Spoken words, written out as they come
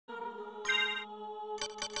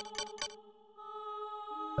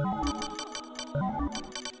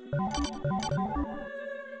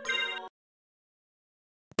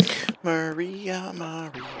Maria,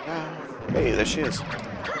 Maria. Hey, there she is.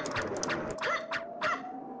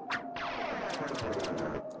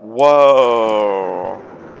 Whoa.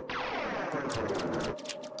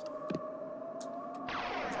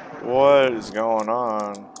 What is going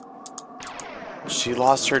on? She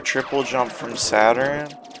lost her triple jump from Saturn?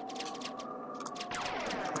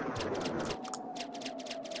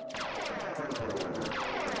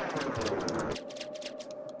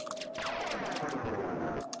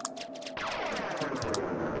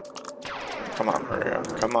 Come on, Maria.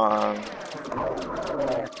 Come on.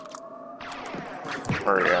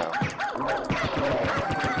 Maria.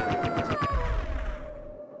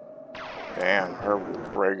 Damn, her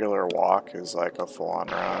regular walk is like a full-on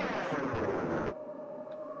run.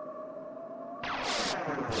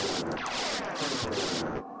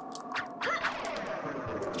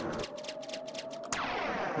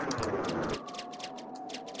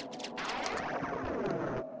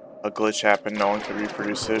 A glitch happened, no one could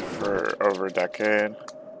reproduce it for over a decade.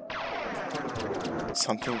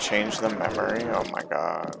 Something changed the memory? Oh my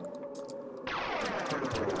god.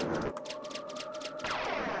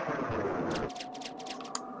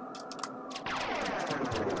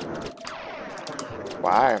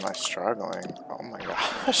 Why am I struggling? Oh my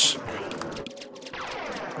gosh.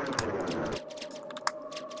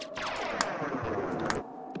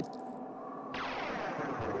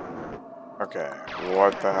 Okay,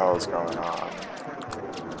 what the hell is going on?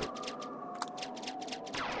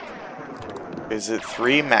 Is it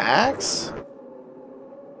 3 max?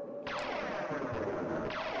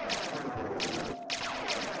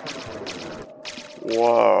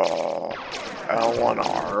 Whoa. L1,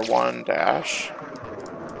 R1 dash?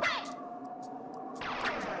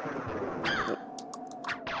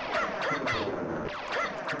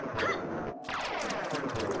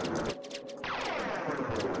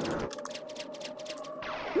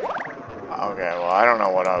 Okay, well, I don't know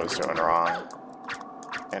what I was doing wrong.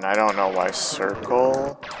 And I don't know why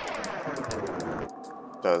circle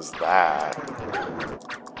does that.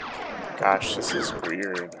 Gosh, this is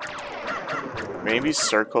weird. Maybe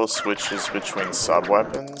circle switches between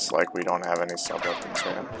sub-weapons, like we don't have any sub-weapons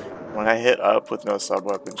right now. When I hit up with no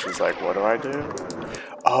sub-weapon, she's like, what do I do?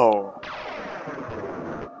 Oh.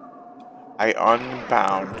 I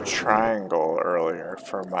unbound triangle earlier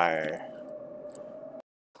for my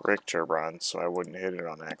Richter run, so I wouldn't hit it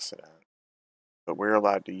on accident. But we're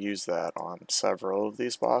allowed to use that on several of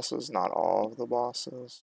these bosses, not all of the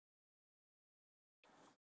bosses.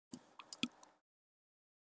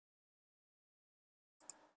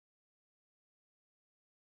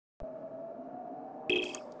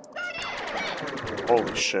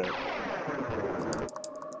 Holy shit.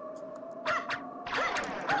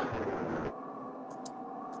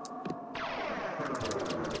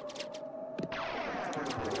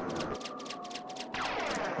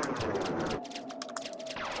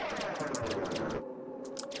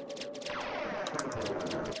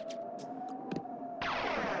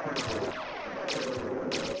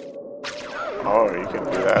 Oh, you can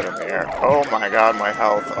do that in the air. Oh my god, my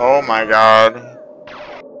health. Oh my god.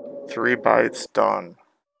 3 bites done.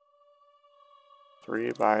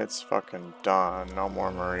 3 bites fucking done. No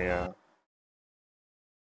more Maria.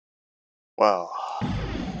 Well.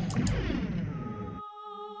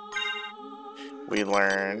 We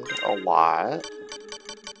learned a lot.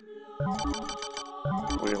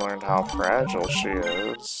 We learned how fragile she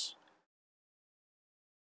is.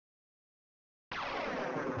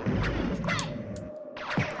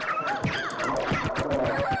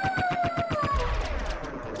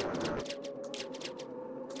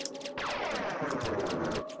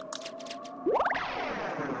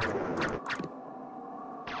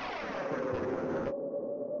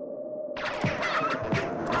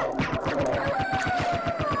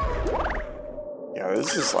 Yeah,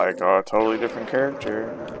 this is like a totally different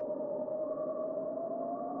character.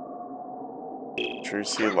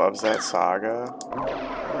 Trucy loves that saga.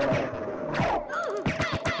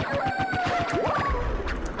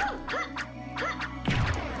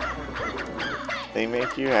 They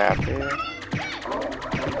make you happy.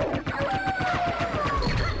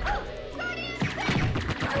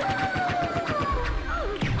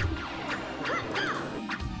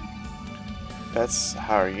 That's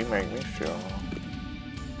how you make me feel.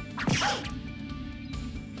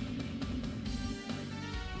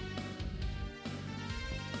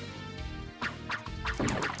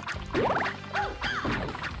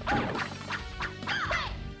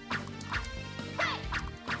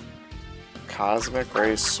 Cosmic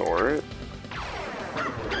Ray Sword?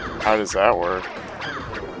 How does that work?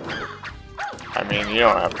 I mean, you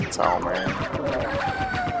don't have to tell me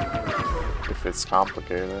if it's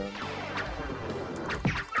complicated.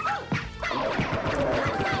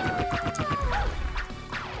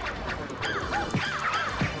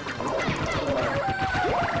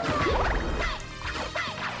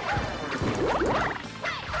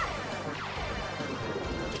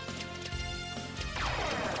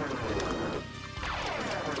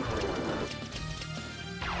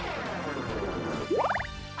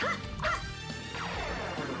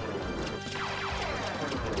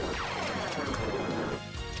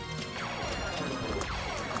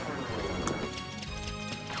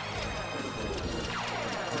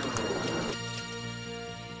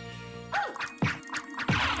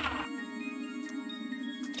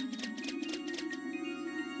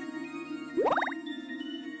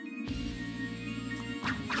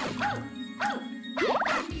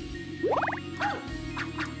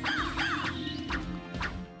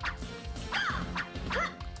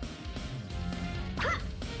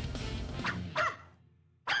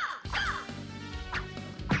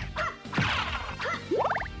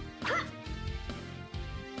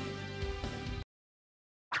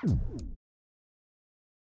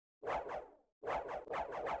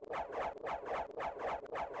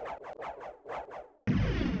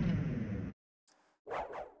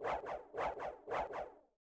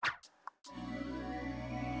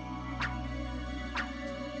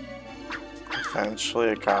 Eventually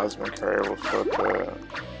a cosmic ray will flip it.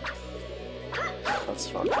 That's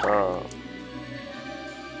fucked up.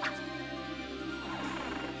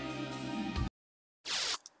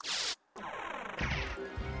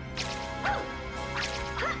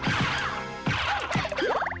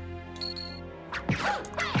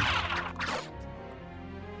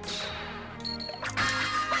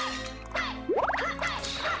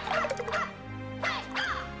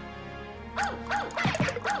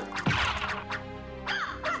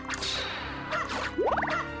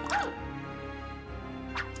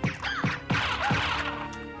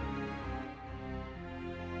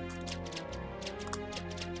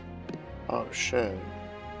 Oh shit.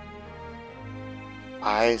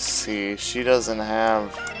 I see. She doesn't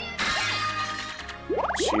have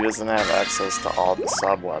access to all the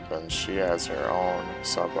sub-weapons. She has her own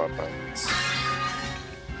sub-weapons.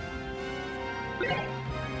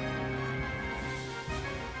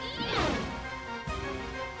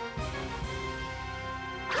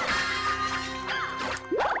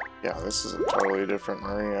 Yeah, this is a totally different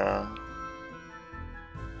Maria.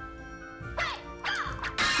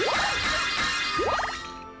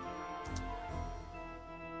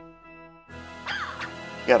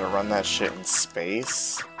 You gotta run that shit in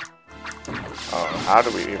space? Oh, how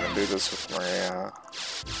do we even do this with Maria?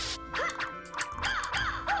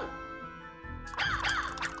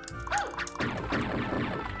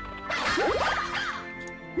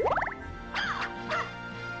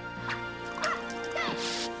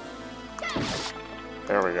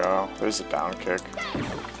 There we go. There's a down kick.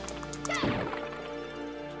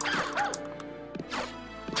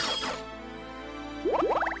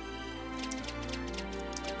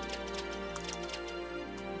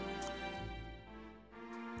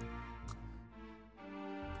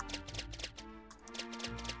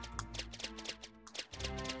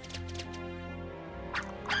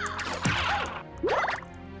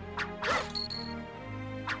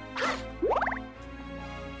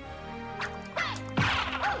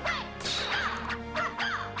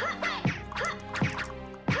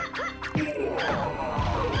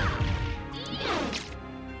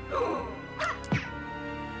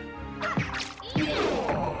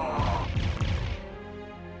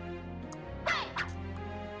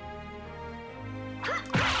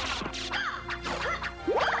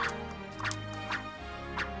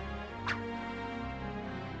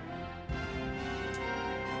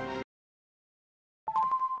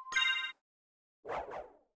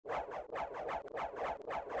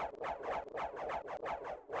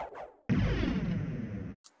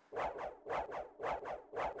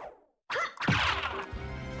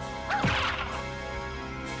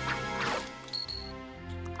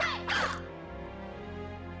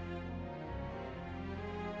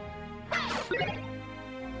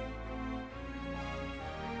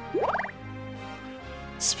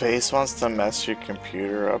 Space wants to mess your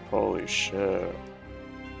computer up, holy shit.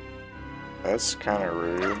 That's kinda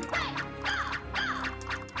rude.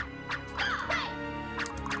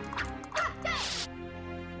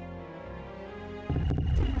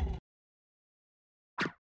 I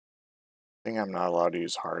think I'm not allowed to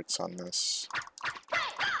use hearts on this.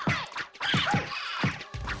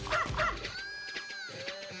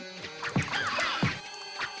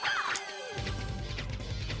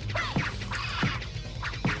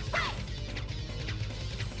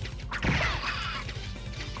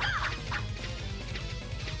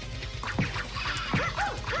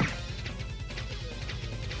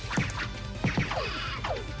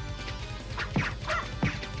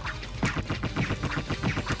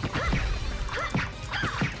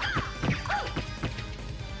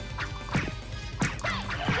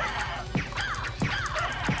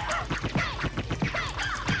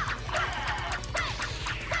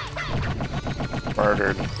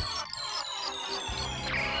 Murdered.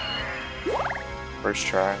 First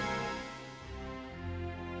try.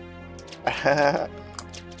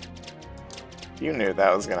 You knew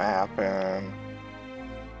that was gonna happen.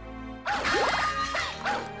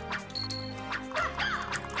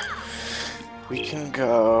 We can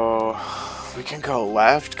go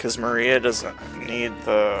left because Maria doesn't need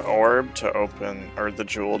the orb to open, or the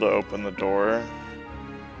jewel to open the door.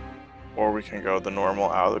 Or we can go the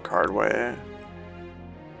normal out of the card way.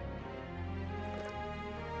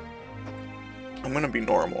 I'm gonna be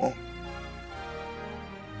normal.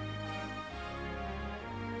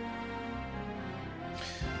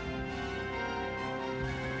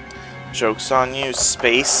 Joke's on you,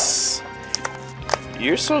 space.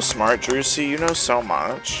 You're so smart, Drusy. You know so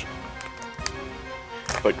much.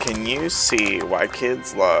 But can you see why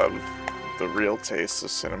kids love the real taste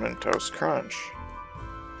of Cinnamon Toast Crunch?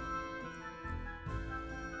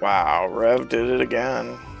 Wow, Rev did it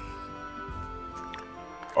again.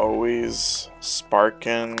 Always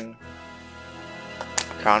sparking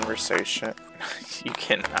conversation. You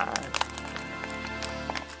cannot.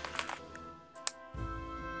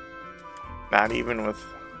 Not even with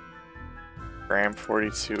Gram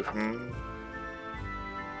 42.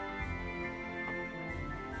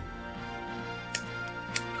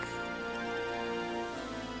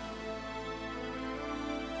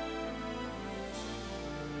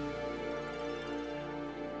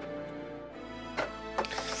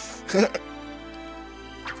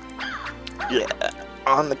 Yeah,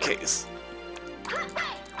 on the case.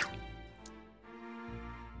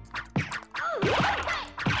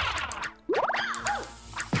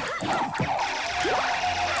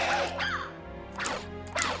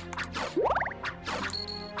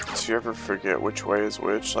 Do you ever forget which way is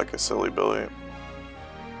which, like a silly Billy?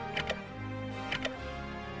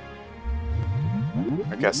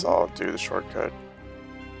 I guess I'll do the shortcut.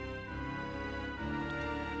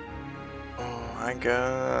 I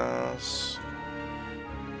guess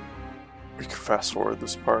we can fast forward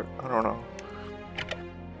this part. I don't know.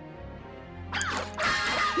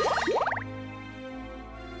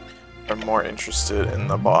 I'm more interested in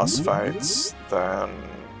the boss fights than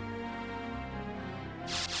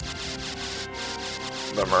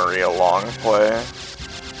the Maria Long play.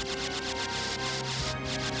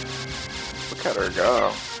 Look at her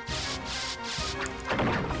go.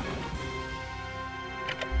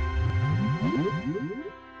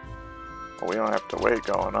 We don't have to wait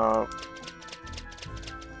going up.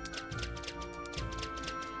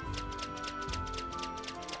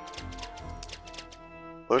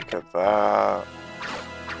 Look at that.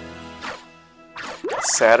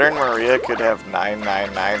 Saturn Maria could have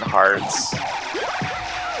 999 hearts.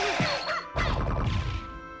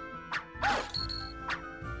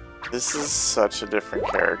 This is such a different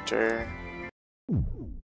character.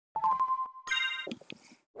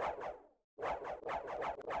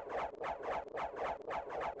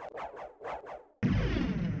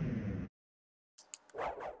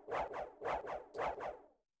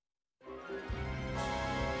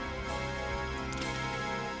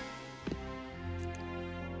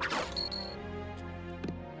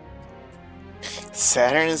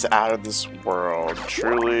 Saturn is out of this world,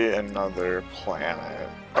 truly another planet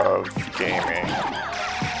of gaming.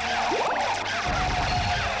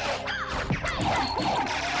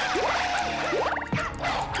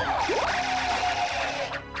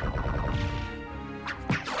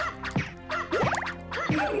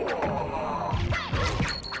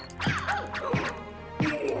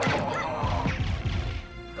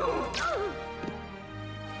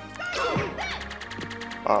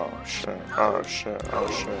 Oh shit, oh shit, oh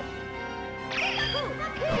shit.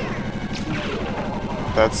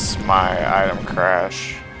 That's my item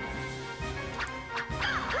crash.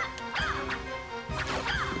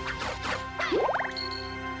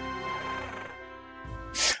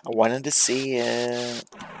 I wanted to see it.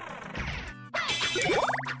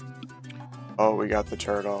 Oh, we got the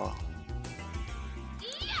turtle.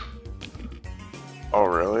 Oh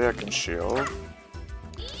really? I can shield?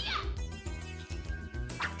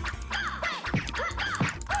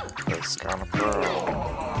 That's kind of pro.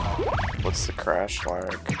 What's the crash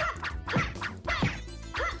like?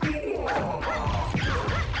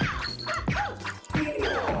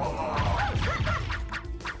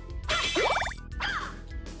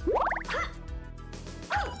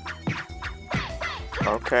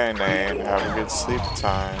 Okay, Nate, have a good sleep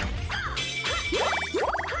time.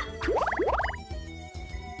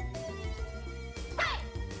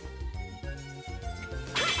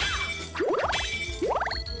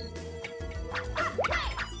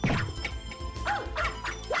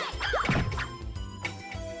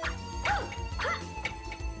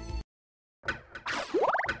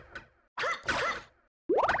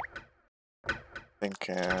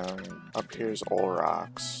 Thinking up here's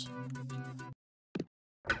Olrox.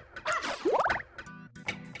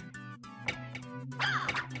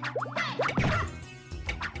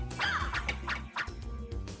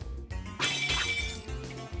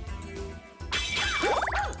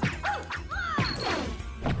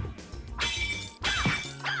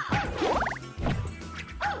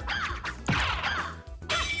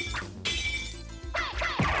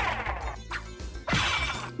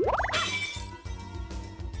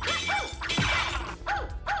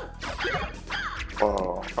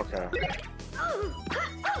 Oh, okay.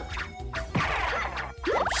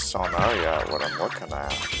 just don't know yet what I'm looking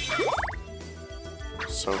at.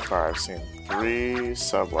 So far, I've seen 3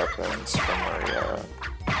 sub-weapons from Maria.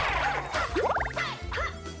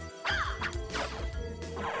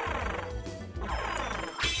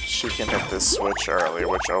 She can hit this switch early,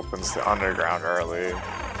 which opens the underground early.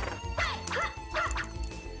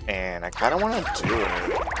 And I kind of want to do it.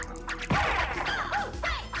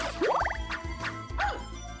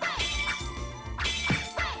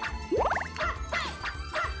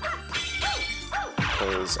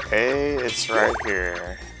 Because A, it's right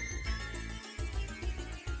here.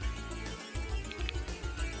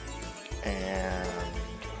 And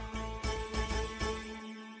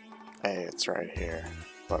A, it's right here.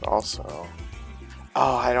 But also...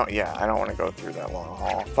 Oh, I don't want to go through that long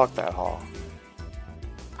hall. Fuck that hall.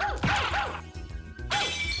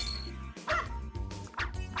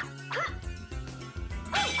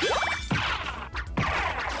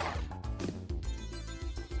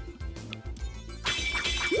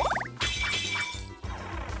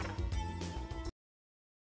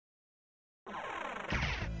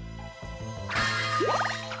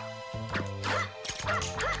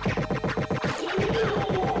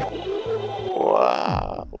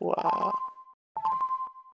 Wow.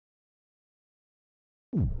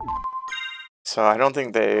 So I don't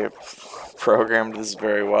think they programmed this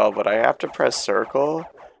very well, but I have to press circle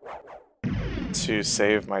to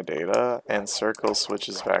save my data, and circle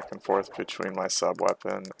switches back and forth between my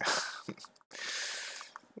sub-weapon.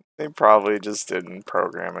 They probably just didn't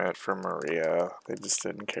program it for Maria. They just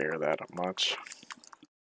didn't care that much.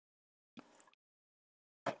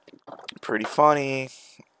 Pretty funny.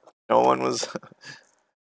 No one was...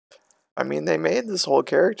 I mean, they made this whole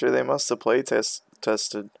character. They must have playtested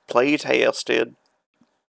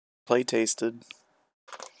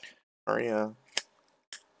Maria.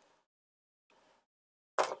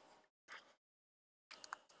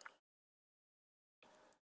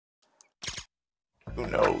 Who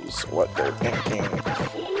knows what they're thinking?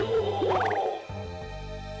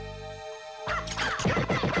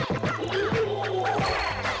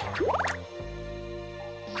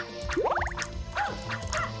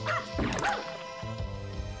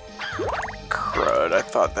 Crud, I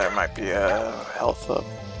thought there might be a health up.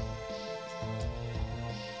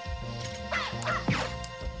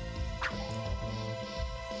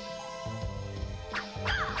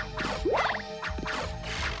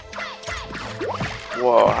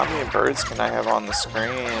 Whoa, how many birds can I have on the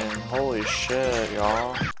screen? Holy shit,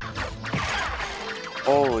 y'all.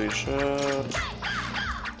 Holy shit.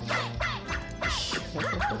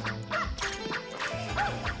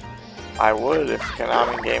 I would if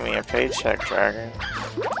Konami gave me a paycheck, Dragon.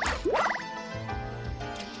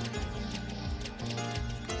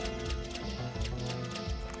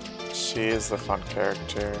 She is the fun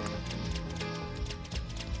character.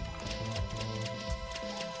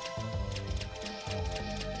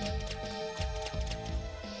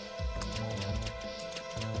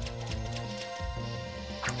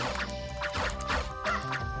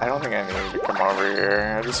 I don't think I needed to come over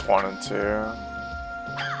here. I just wanted to.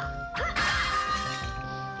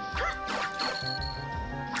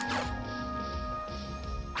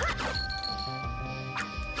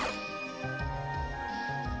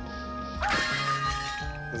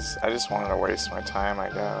 I just wanted to waste my time, I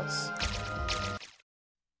guess.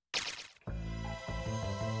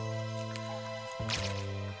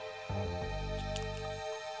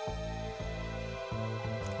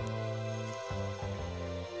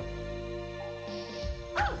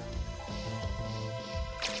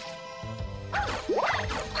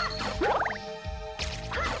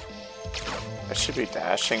 I should be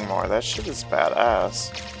dashing more. That shit is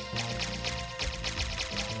badass.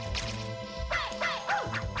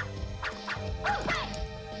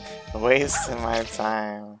 Wasting my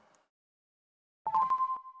time.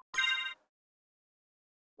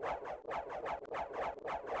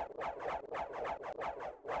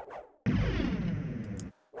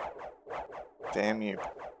 Damn you,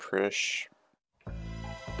 Prish.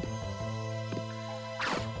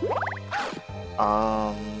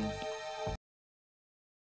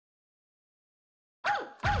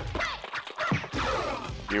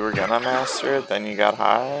 You were gonna master it, then you got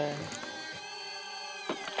high?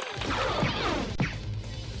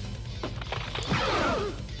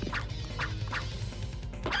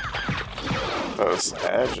 Those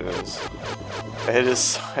edges.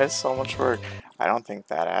 It's so much work. I don't think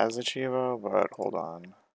that has a Chivo, but hold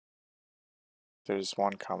on. There's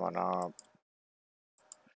one coming up.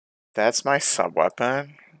 That's my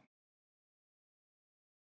sub-weapon.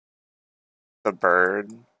 The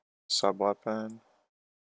bird sub-weapon.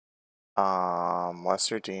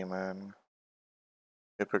 Lesser demon.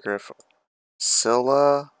 Hippogriff.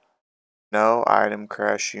 Scylla. No item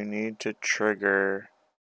crash. You need to trigger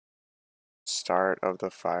start of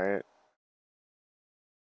the fight.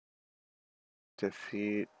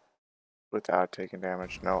 Defeat without taking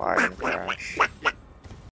damage. No item crash.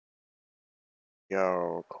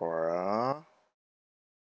 Yo, Cora.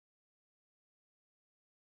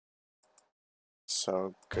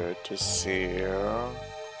 So good to see you.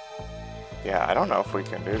 Yeah, I don't know if we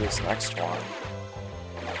can do this next one.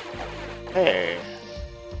 Hey.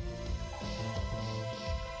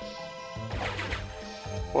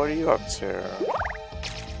 What are you up to?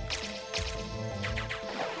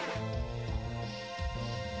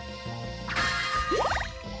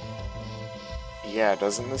 Yeah,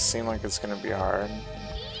 doesn't this seem like it's gonna be hard?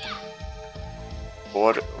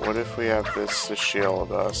 What if we have this to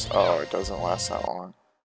shield us? Oh, it doesn't last that long.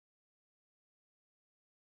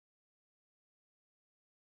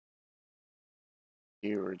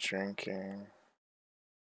 You were drinking.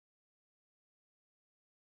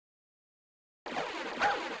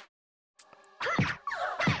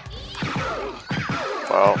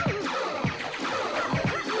 Well.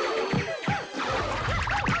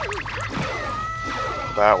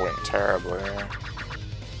 That went terribly.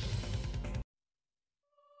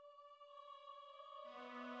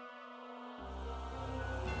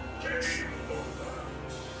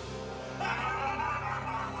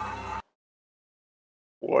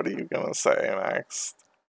 What are you gonna say next?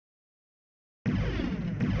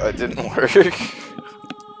 That didn't work.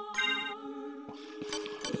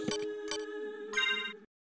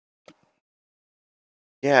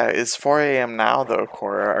 Yeah, it's 4 AM now though,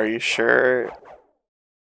 Cora. Are you sure?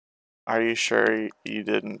 Are you sure you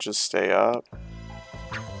didn't just stay up?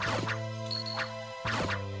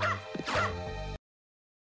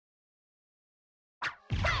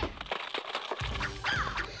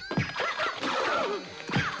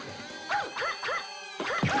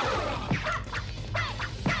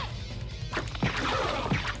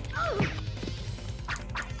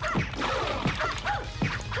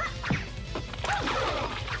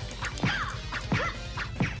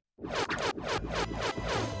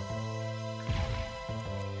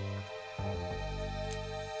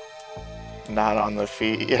 Not on the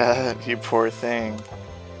feet yet, you poor thing.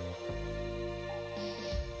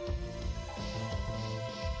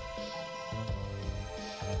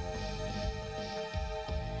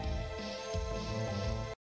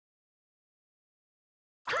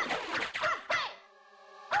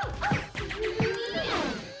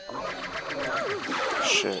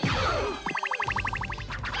 Shit.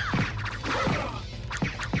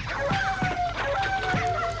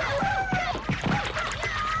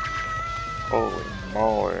 Holy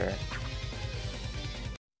moly.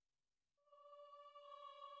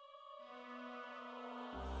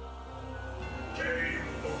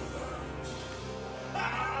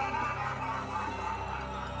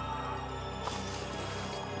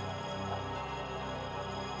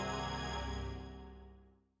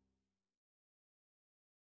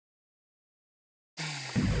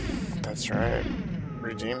 That's right.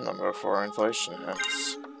 Redeem them before inflation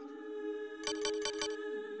hits.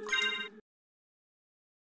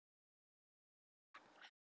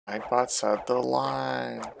 Nightbot set the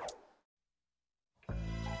line.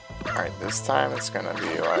 Alright, this time it's gonna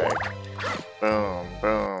be like boom,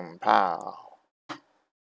 boom, pow.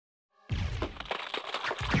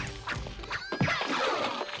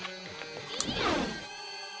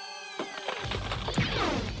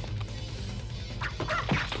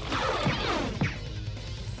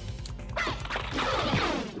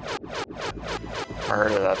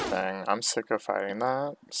 Murder that thing. I'm sick of fighting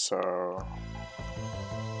that, so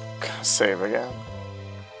save again.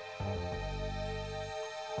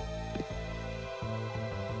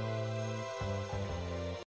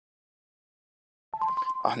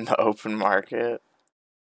 On the open market?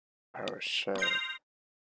 Oh shit.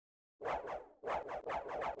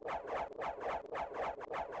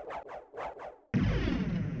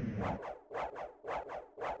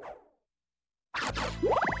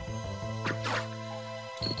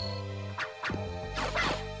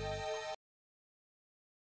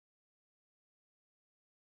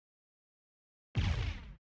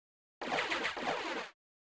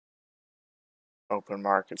 Open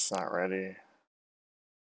market's not ready.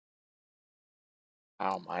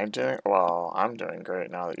 How am I doing? Well, I'm doing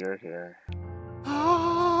great now that you're here.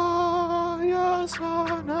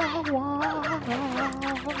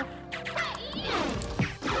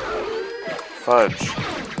 Fudge.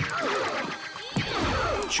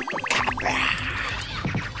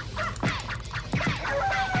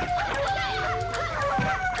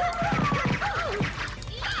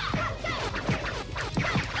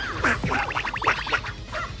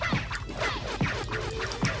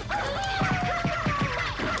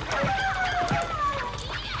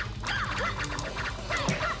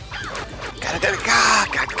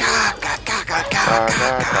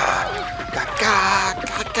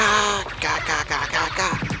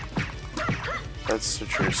 That's the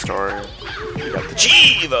true story. We got the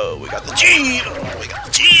Chivo! We got the Chivo! We got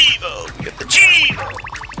the Chivo! We got the Chivo!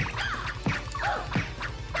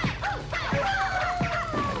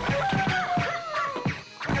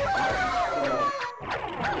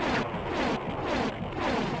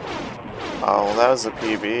 Oh, well, that was a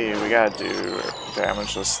PB. We gotta do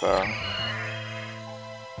Damageless though.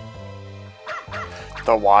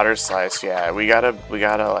 The water slice, yeah. We gotta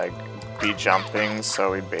like be jumping,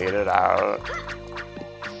 so we bait it out.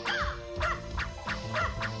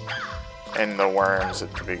 And the worms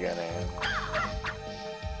at the beginning.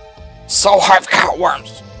 So I've got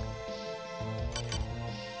worms!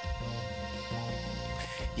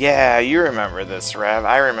 Yeah, you remember this, Rev.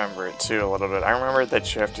 I remember it too a little bit. I remember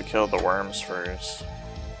that you have to kill the worms first.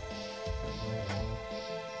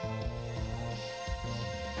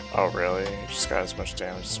 Oh, really? You just got as much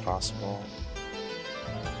damage as possible.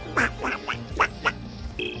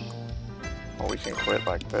 Well, we can quit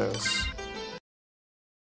like this.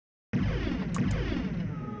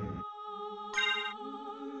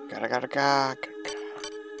 Gotta.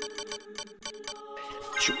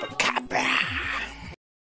 Chupacabra!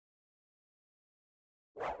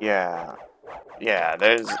 Yeah,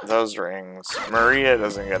 there's those rings. Maria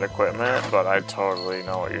doesn't get equipment, but I totally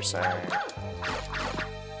know what you're saying.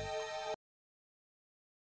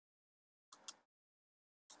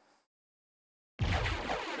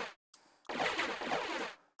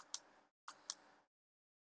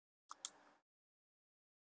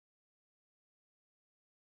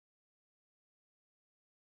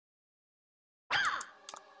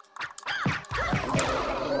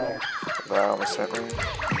 That almost hit me.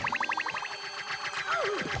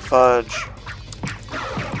 Fudge.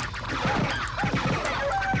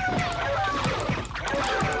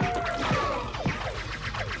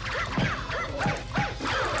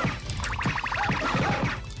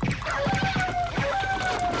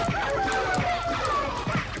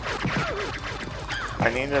 I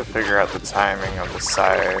need to figure out the timing of the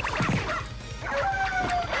scythe.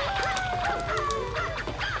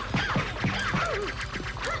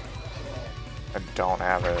 I don't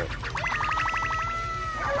have it.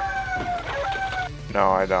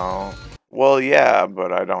 No, I don't. Well, yeah,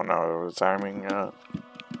 but I don't know the timing yet.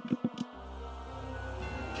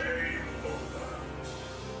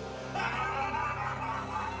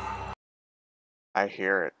 I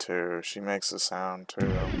hear it too. She makes a sound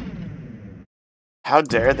too. How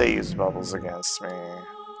dare they use bubbles against me?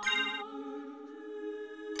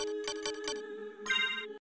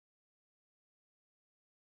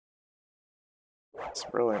 It's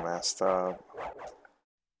really messed up.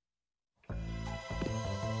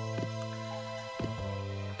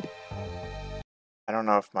 I don't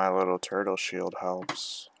know if my little turtle shield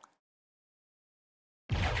helps.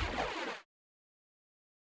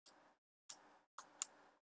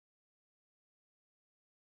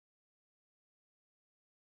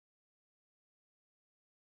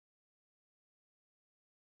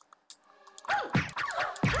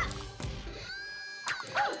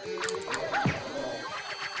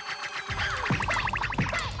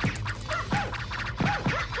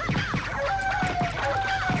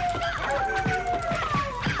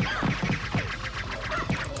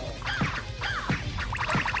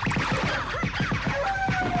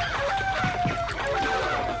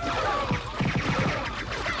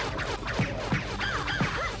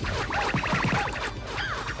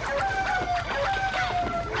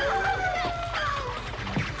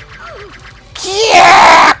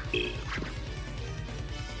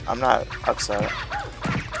 I'm not upset.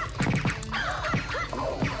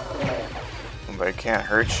 They can't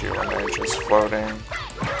hurt you when they're just floating.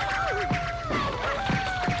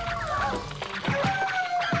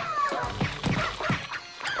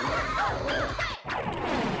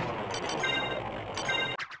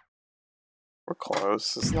 We're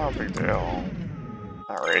close. It's not a big deal.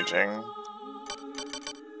 Not raging.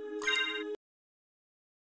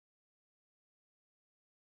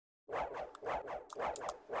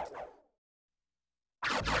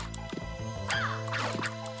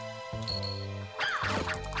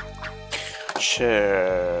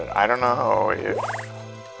 Shit, I don't know if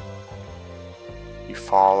you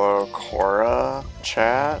follow Cora,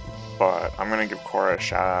 chat, but I'm gonna give Cora a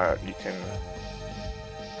shout out. You can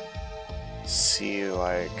see,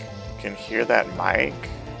 like, you can hear that mic,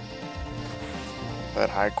 that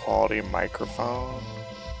high quality microphone.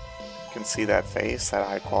 You can see that face, that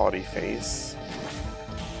high quality face.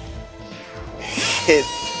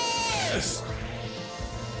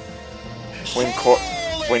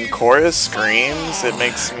 When Cora screams, it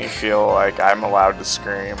makes me feel like I'm allowed to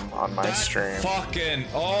scream on my stream. Fucking,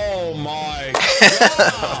 oh my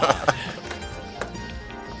god!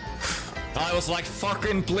 I was like,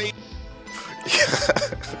 fucking please.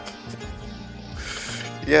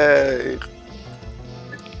 Yay!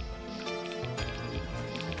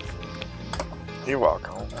 You're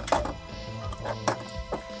welcome.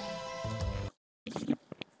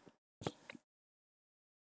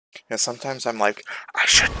 Yeah, sometimes I'm like, I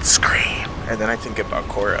shouldn't scream, and then I think about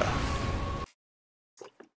Cora.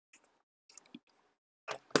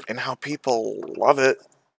 And how people love it,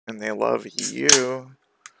 and they love you.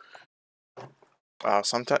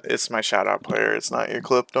 Sometimes it's my shout-out player, it's not your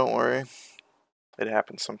clip, don't worry. It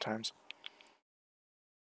happens sometimes.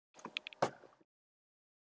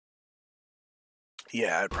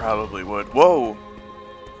 Yeah, it probably would. Whoa!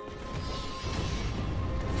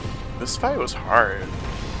 This fight was hard.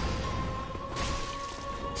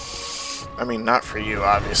 I mean, not for you,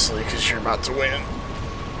 obviously, because you're about to win.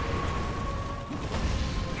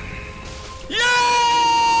 Yes!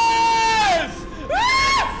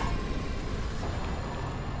 Ah!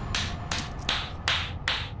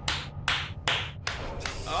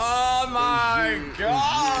 Oh my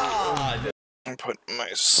god! I'm putting my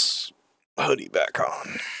hoodie back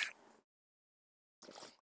on.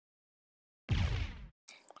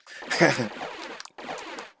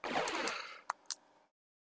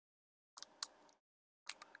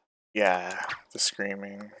 Yeah, the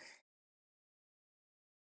screaming.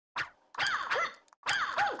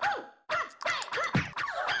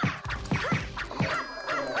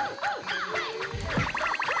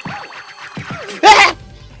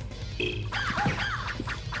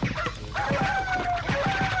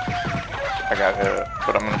 I got hit,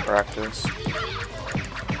 but I'm gonna practice.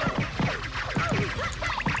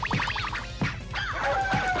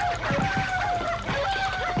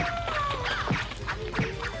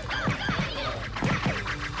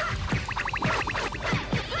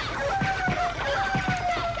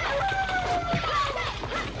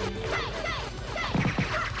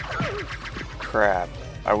 Crap.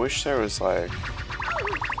 I wish there was like...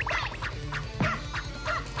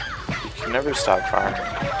 You can never stop firing.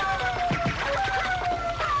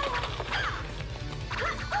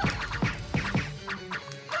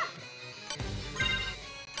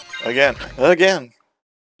 Again. Again!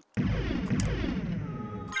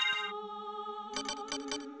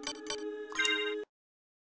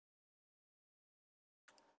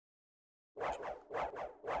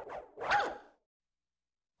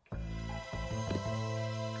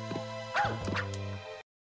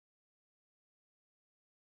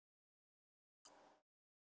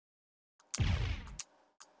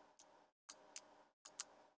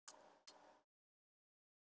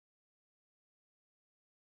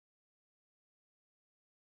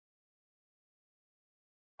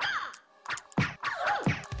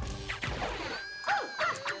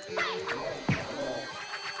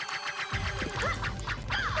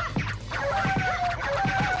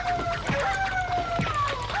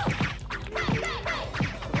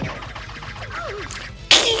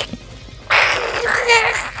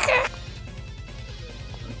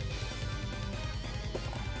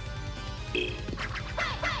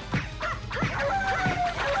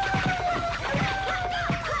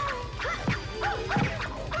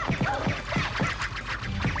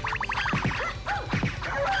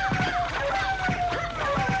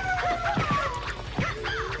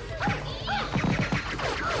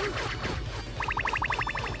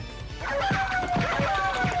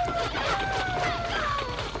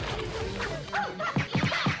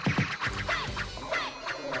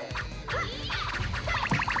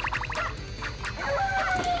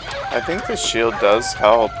 I think the shield does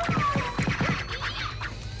help.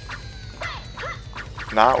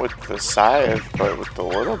 Not with the scythe, but with the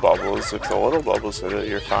little bubbles. If the little bubbles hit it,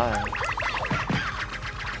 you're fine.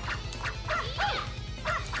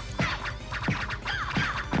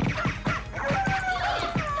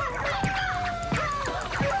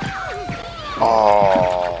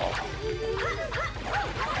 Oh.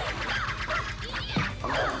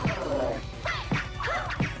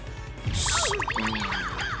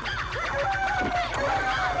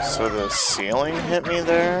 So the ceiling hit me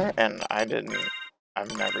there, and I didn't.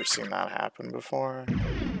 I've never seen that happen before.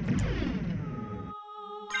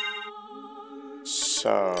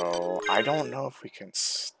 So I don't know if we can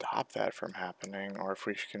stop that from happening, or if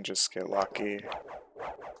we can just get lucky.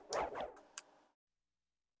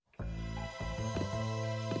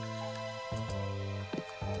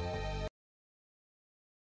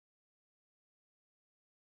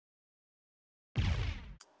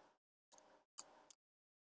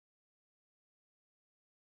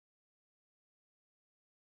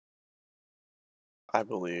 I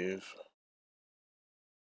believe.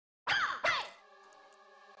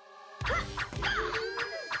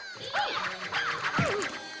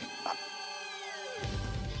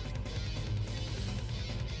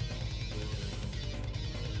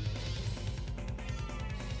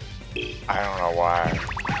 I don't know why.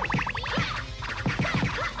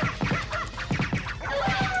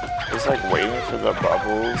 It's like waiting for the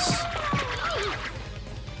bubbles.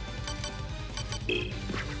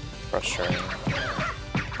 Frustrating.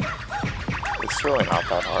 It's really not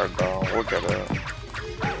that hard though. We'll get it.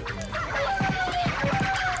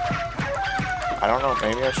 I don't know,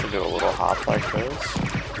 maybe I should do a little hop like this.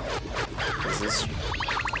 Does this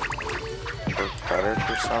work better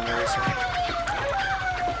for some reason?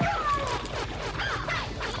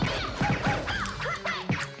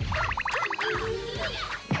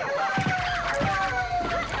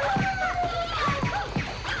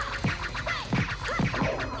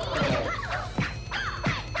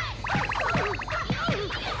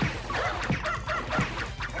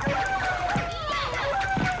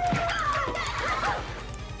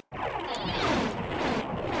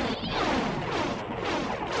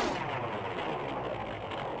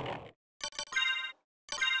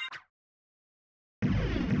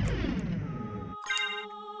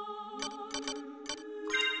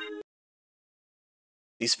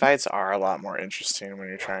 These fights are a lot more interesting when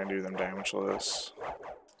you're trying to do them damageless,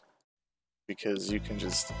 because you can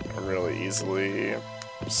just really easily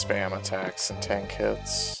spam attacks and tank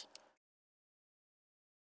hits.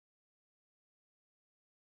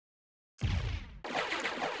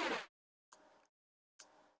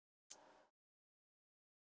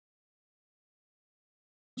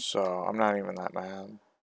 So I'm not even that mad.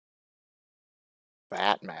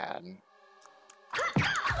 That mad.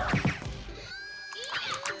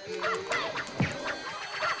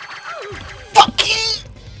 Fucking!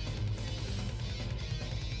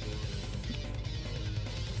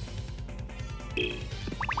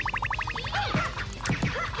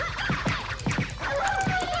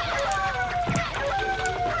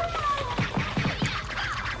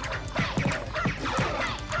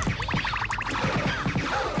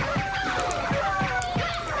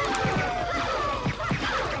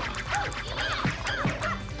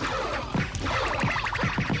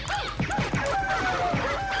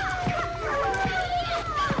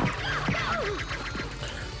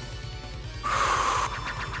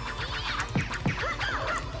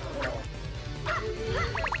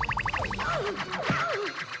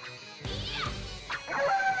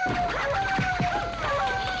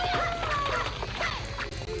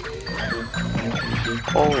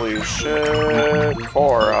 Holy shit,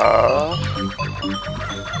 Cora.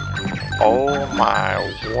 Oh my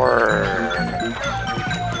word.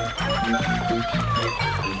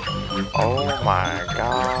 Oh my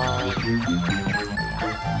god.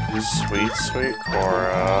 Sweet, sweet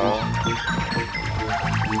Cora.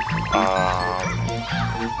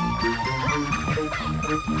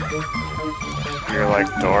 You're like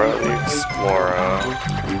Dora the Explorer.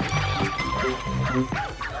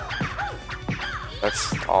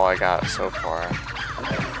 That's all I got so far.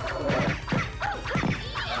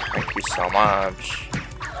 Thank you so much.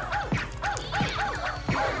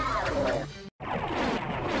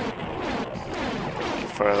 Thank you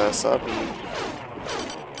for this up.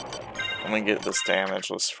 Let me get this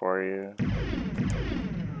damage list for you.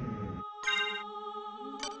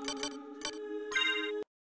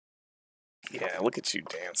 Yeah, look at you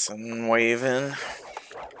dancing, waving.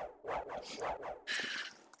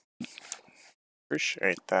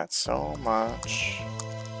 Appreciate that so much.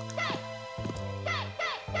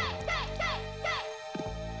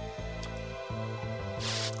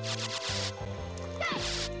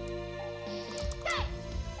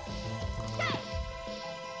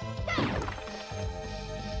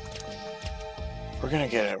 We're gonna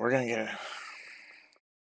get it, we're gonna get it.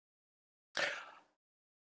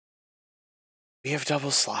 We have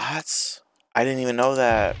double slots? I didn't even know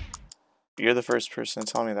that. You're the first person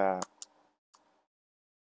to tell me that.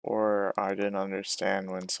 Or I didn't understand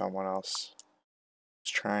when someone else was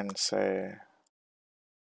trying to say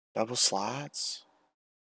double slots?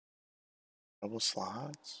 Double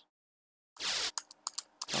slots?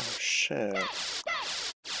 Oh shit.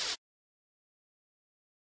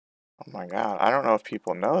 Oh my god, I don't know if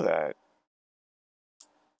people know that.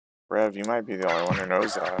 Rev, you might be the only one who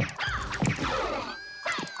knows that.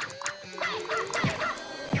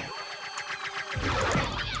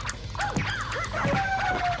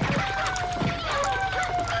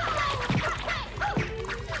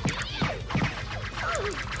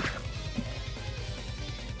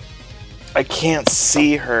 I can't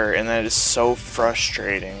see her, and that is so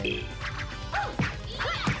frustrating.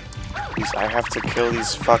 I have to kill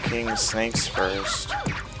these fucking snakes first.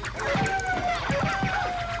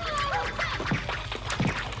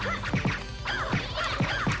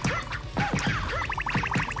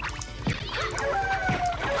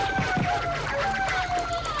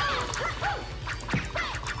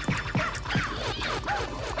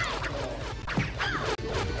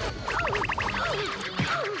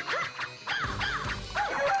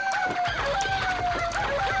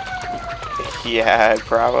 Yeah,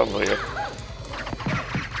 probably.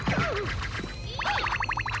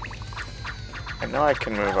 I know I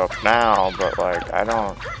can move up now, but like, I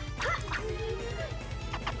don't...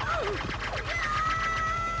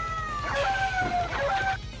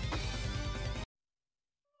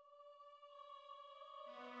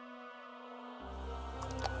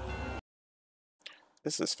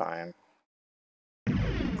 This is fine.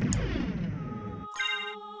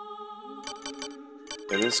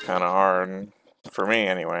 It is kind of hard. For me,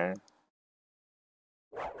 anyway.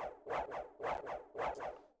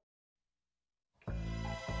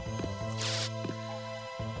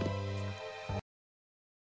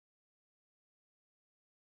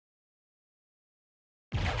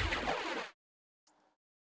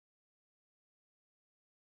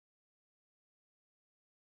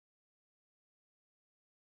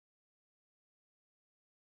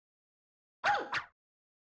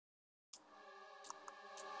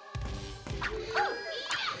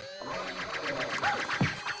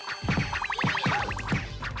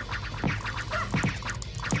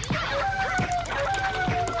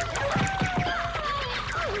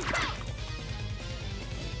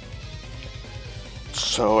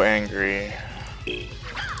 So angry.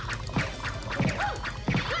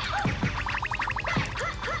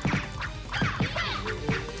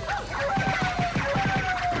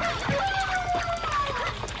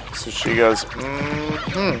 So she goes,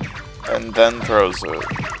 and then throws it.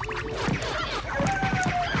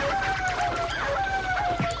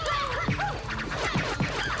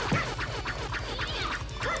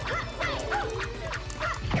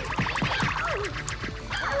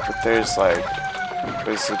 But there's like,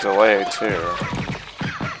 there's a delay too.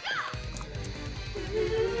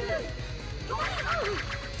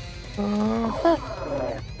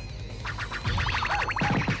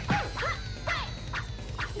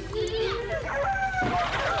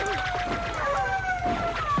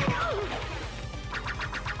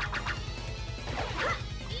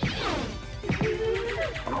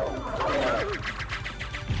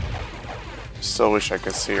 Still wish I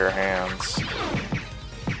could see her hands.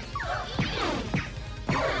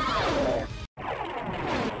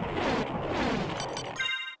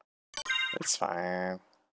 It's fine.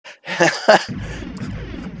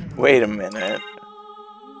 Wait a minute.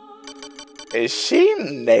 Is she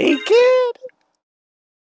naked?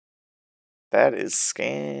 That is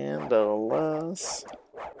scandalous.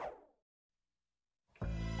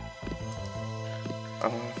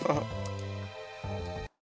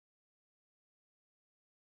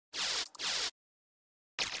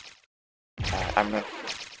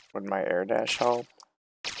 Would my air dash help?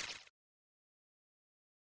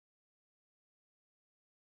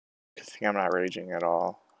 Good thing I'm not raging at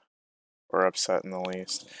all. Or upset in the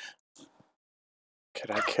least.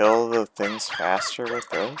 Could I kill the things faster with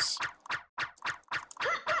this?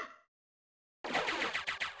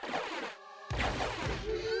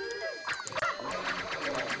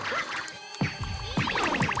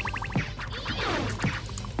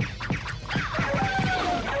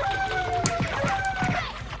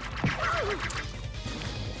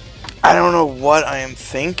 I don't know what I am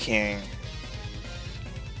thinking.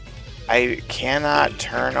 I cannot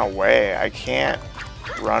turn away. I can't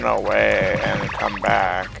run away and come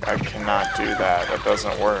back. I cannot do that. That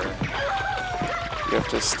doesn't work. You have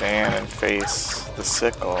to stand and face the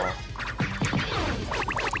sickle.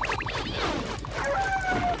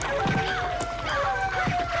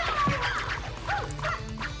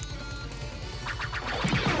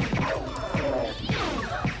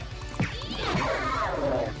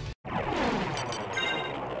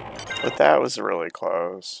 But that was really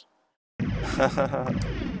close.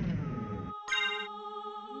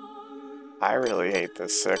 I really hate the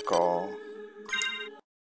sickle.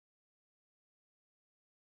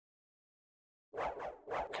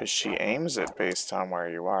 Because she aims it based on where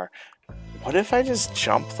you are. What if I just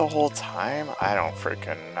jump the whole time? I don't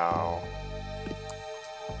freaking know.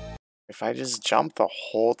 If I just jump the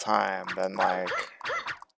whole time, then like...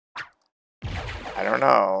 I don't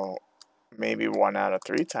know. Maybe 1 out of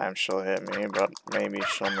 3 times she'll hit me, but maybe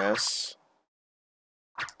she'll miss.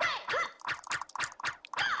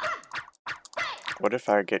 What if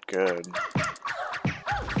I get good?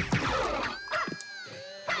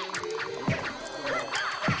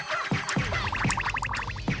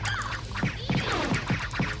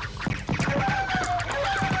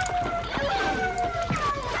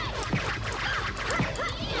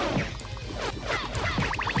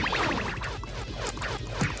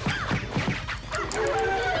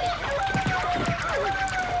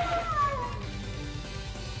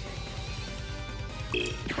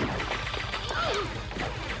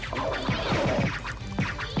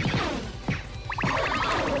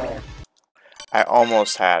 I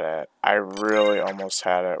almost had it. I really almost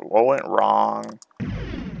had it. What went wrong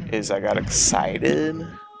is I got excited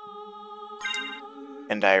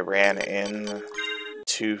and I ran in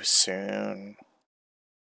too soon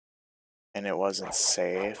and it wasn't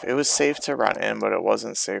safe. It was safe to run in, but it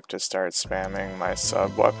wasn't safe to start spamming my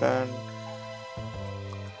sub weapon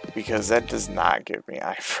because that does not give me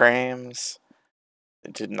iframes.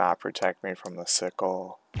 It did not protect me from the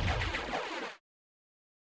sickle.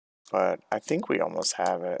 But I think we almost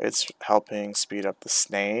have it. It's helping speed up the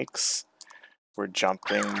snakes. We're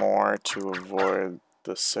jumping more to avoid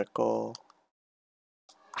the sickle.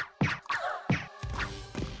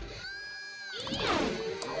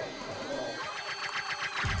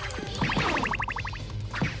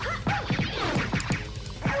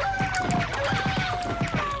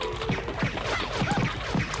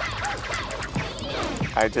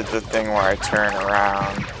 I did the thing where I turn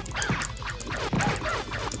around.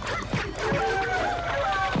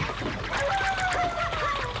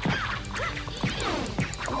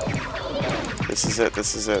 This is it,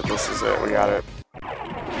 this is it, this is it, we got it.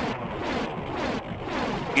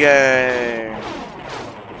 Yay!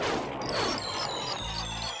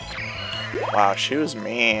 Wow, she was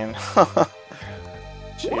mean.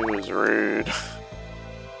 She was rude.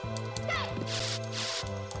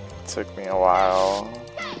 Took me a while.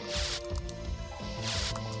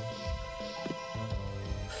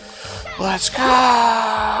 Let's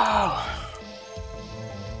go!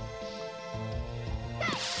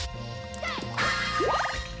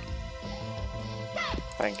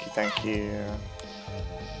 Thank you, thank you.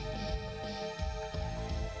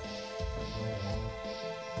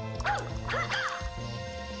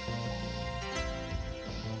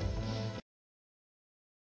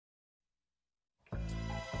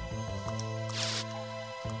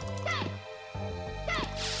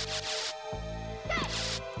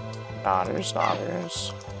 Nodders,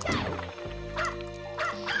 nodders.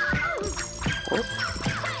 Whoop.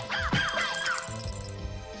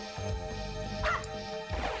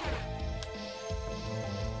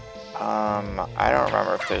 I don't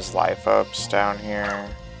remember if there's life ups down here.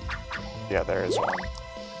 Yeah, there is one.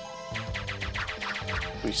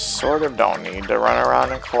 We sort of don't need to run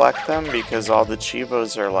around and collect them because all the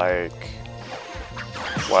Chivos are like...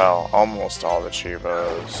 Well, almost all the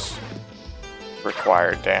Chivos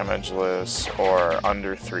require Damageless or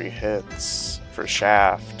under 3 hits for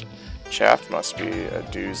Shaft. Shaft must be a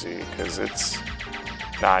doozy because it's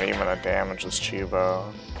not even a Damageless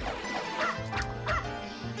Chivo.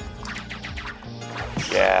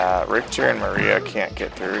 Yeah, Richter and Maria can't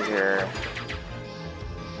get through here.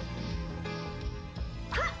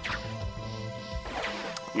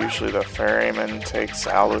 Usually the ferryman takes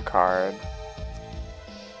Alucard,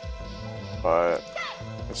 but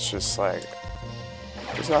it's just like,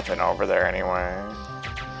 there's nothing over there anyway.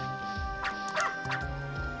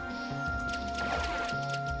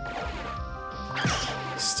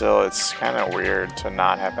 Still, it's kind of weird to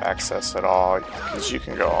not have access at all, because you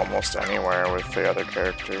can go almost anywhere with the other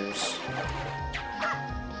characters.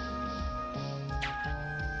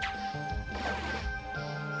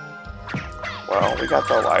 Well, we got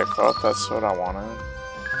the life up, that's what I wanted.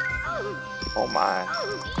 Oh my.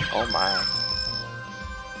 Oh my.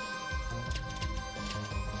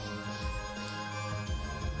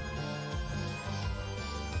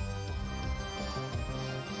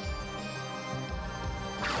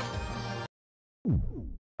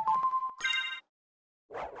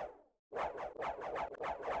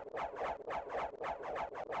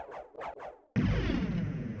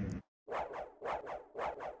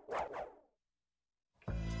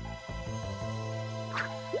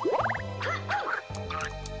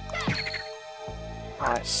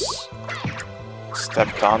 Nice.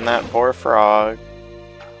 Stepped on that poor frog.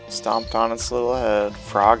 Stomped on its little head.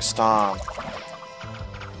 Frog stomp.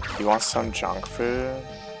 You want some junk food?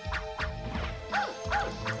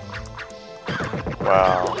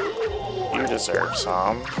 Well, you deserve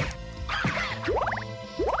some.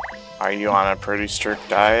 Are you on a pretty strict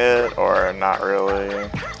diet or not really?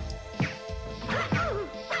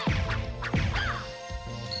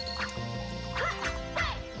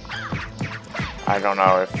 I don't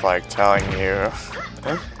know if like telling you,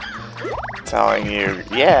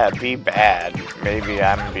 yeah, be bad. Maybe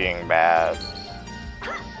I'm being bad.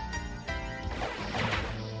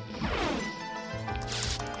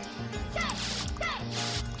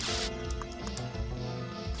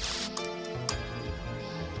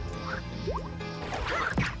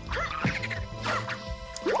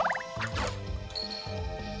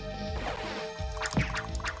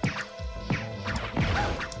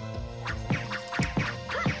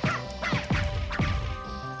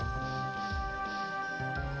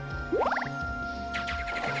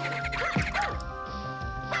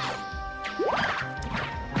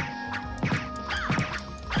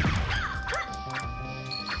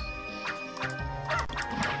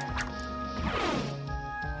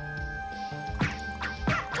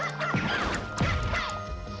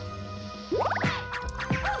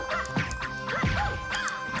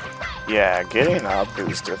 Yeah, getting up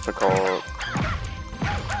is difficult.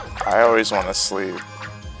 I always want to sleep.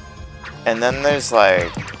 And then there's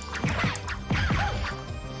like...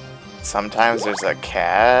 Sometimes there's a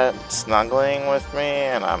cat snuggling with me,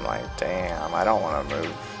 and I'm like, damn, I don't want to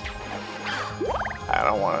move. I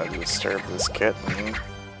don't want to disturb this kitten.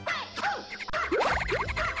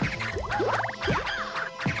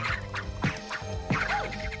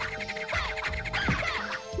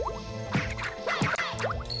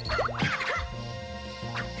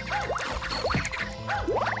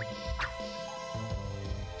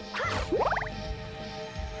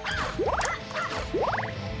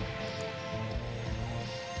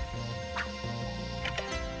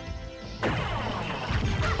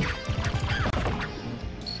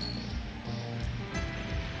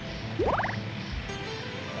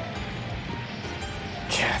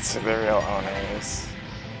 Cats are the real owners.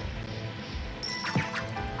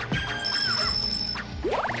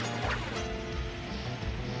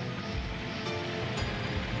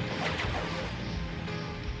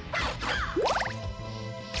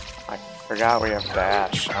 I forgot we have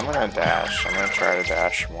dash. I'm gonna dash. I'm gonna try to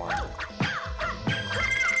dash more.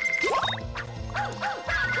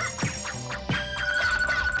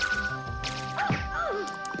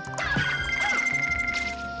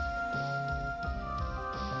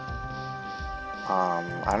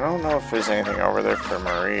 I don't know if there's anything over there for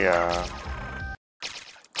Maria.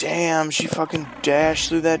 Damn, she fucking dashed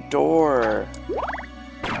through that door.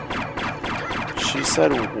 She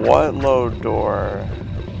said, what load door?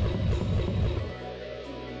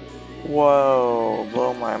 Whoa,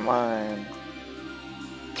 blow my mind.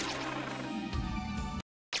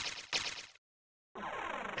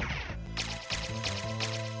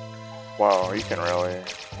 Whoa, you can really.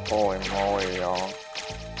 Holy moly, y'all.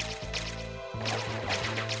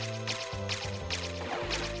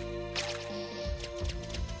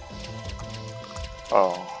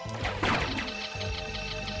 Oh.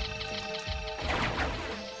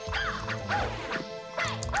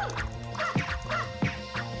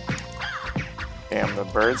 Damn, the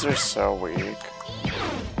birds are so weak.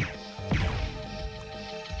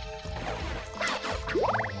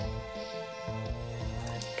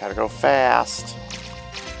 Gotta go fast.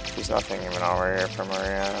 There's nothing even over here for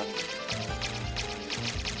Maria.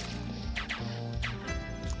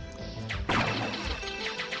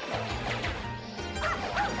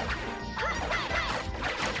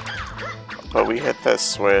 But we hit this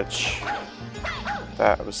switch.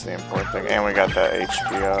 That was the important thing. And we got that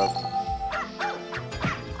HP up.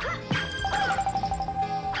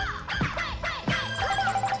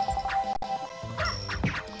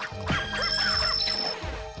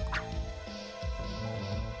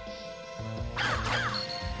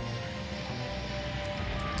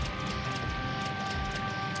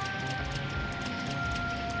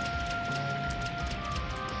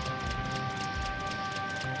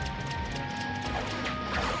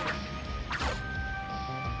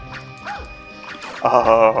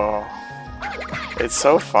 Oh, it's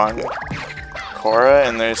so fun. Cora,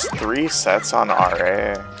 and there's 3 sets on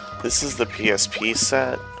RA. This is the PSP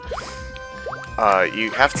set.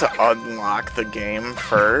 You have to unlock the game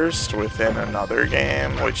first within another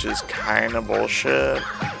game, which is kind of bullshit.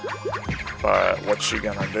 But what you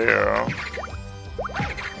gonna do?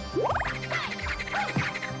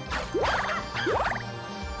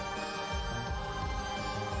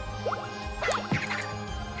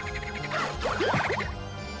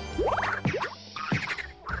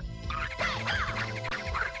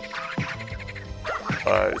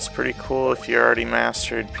 It's pretty cool if you already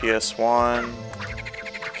mastered PS1.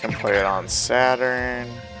 You can play it on Saturn.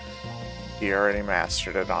 If you already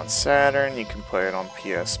mastered it on Saturn, you can play it on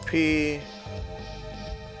PSP.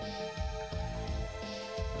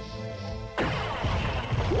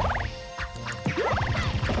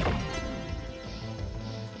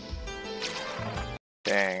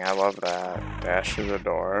 Dang, I love that. Dash through the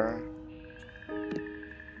door.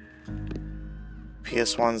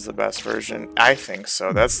 PS1's the best version. I think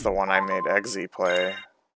so. That's the one I made Eggsy play.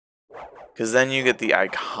 Because then you get the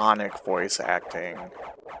iconic voice acting.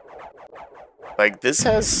 Like, this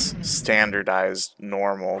has standardized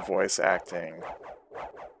normal voice acting.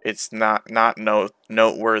 It's not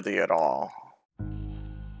noteworthy at all.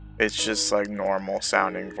 It's just like normal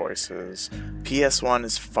sounding voices. PS1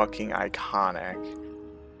 is fucking iconic.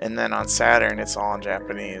 And then on Saturn, it's all in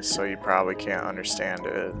Japanese, so you probably can't understand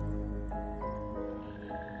it.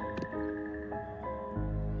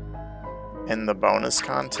 And the bonus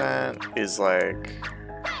content is like,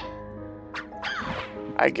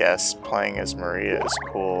 I guess playing as Maria is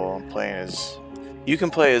cool. You can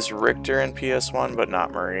play as Richter in PS1, but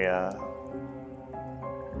not Maria.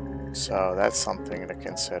 So that's something to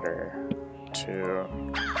consider too.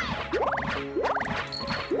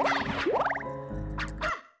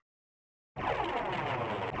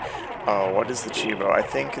 Oh, what is the Chivo? I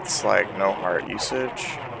think it's like no heart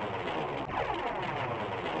usage.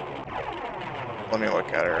 Let me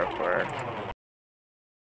look at it real quick.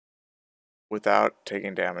 Without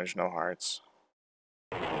taking damage, no hearts.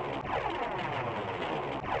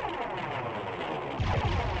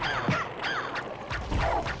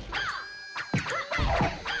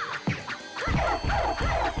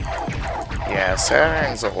 Yeah,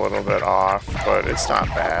 Saturn's a little bit off, but it's not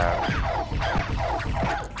bad.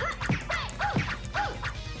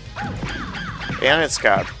 And it's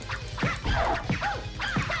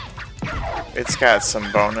got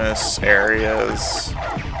some bonus areas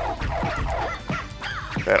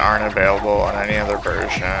that aren't available on any other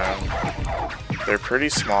version. They're pretty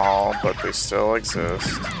small, but they still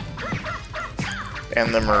exist.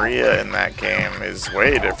 And the Maria in that game is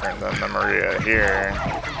way different than the Maria here.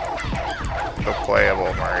 The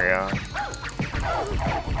playable Maria.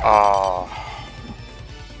 Oh.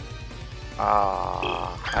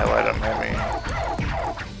 I let him hit me.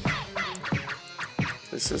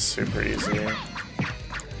 This is super easy.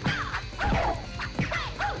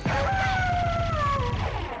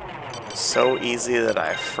 So easy that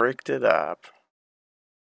I fricked it up.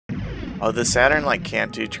 Oh, the Saturn like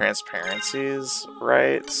can't do transparencies,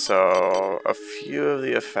 right? So a few of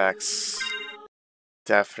the effects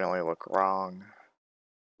definitely look wrong.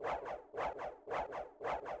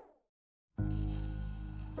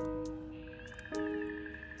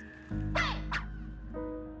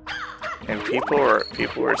 And people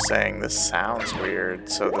were saying this sounds weird,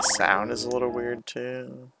 so the sound is a little weird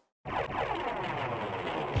too.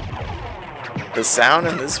 The sound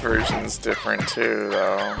in this version is different too,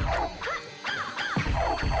 though.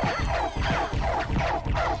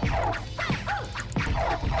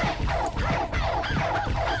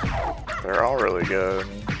 They're all really good.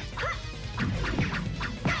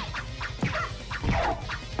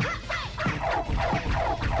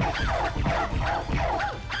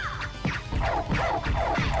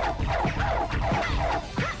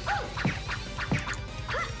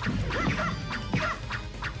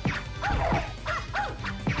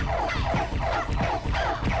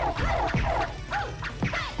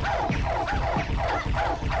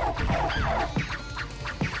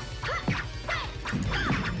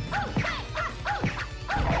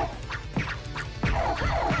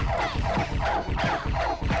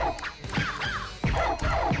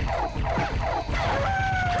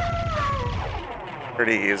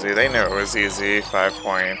 Pretty easy. They knew it was easy. 5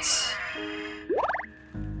 points.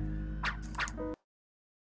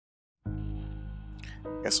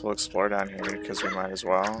 Guess we'll explore down here because we might as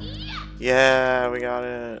well. Yeah, we got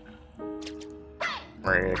it.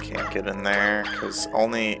 Maria can't get in there because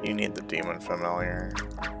only you need the demon familiar.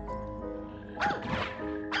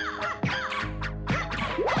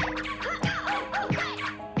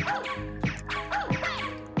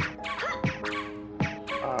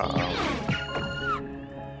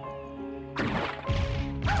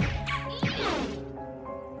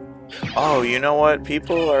 Oh, you know what?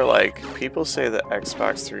 People say the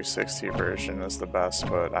Xbox 360 version is the best,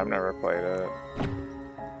 but I've never played it.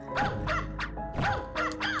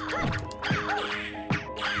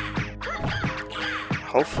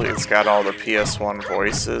 Hopefully it's got all the PS1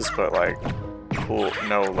 voices, but like, cool,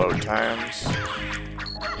 no load times.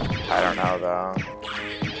 I don't know though.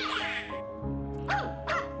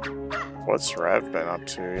 What's Rev been up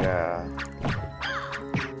to? Yeah.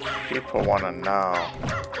 People want to know.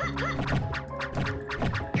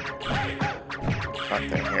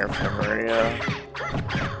 Nothing here for Maria.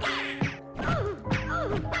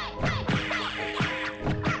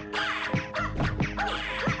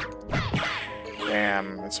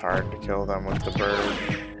 Damn, it's hard to kill them with the bird.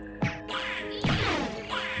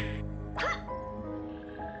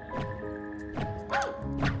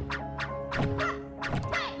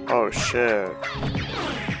 Oh shit.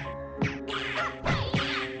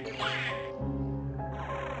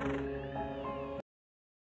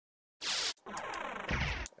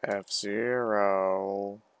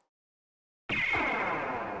 F-Zero.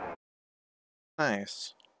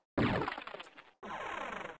 Nice.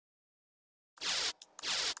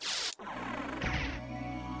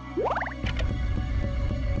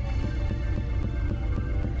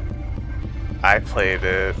 I played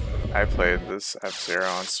this F-Zero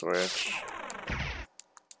on Switch.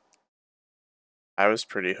 I was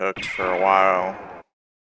pretty hooked for a while.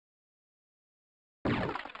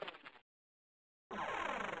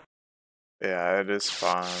 Yeah, it is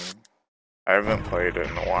fun. I haven't played it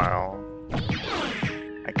in a while.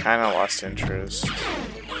 I I kind of lost interest.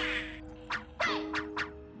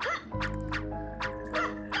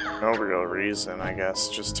 No real reason, I guess.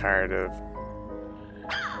 Just tired of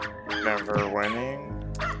never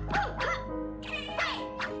winning.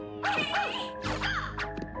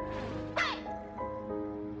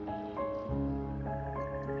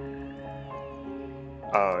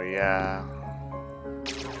 Oh yeah.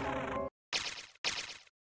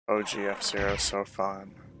 OG F-Zero, so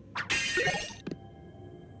fun.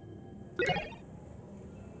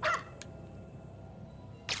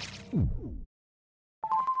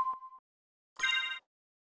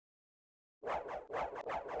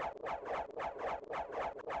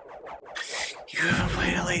 You haven't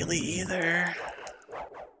played it lately either.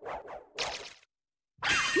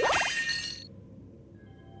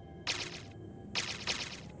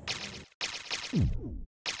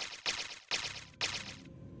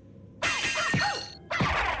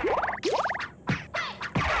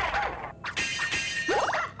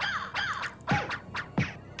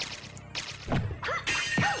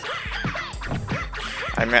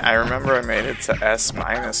 I remember I made it to S-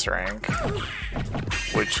 rank,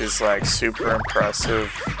 which is like super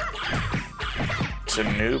impressive to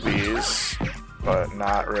newbies, but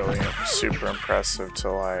not really super impressive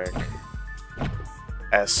to like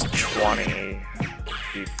S20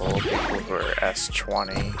 people who are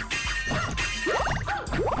S20.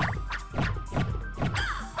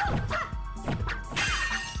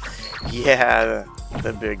 Yeah,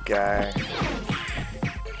 the big guy.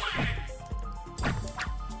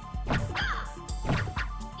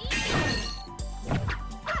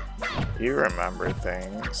 You remember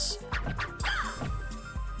things.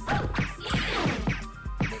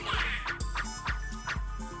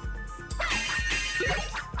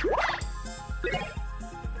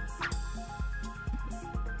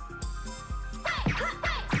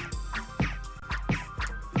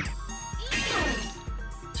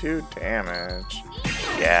 Two damage.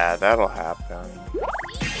 Yeah, that'll happen.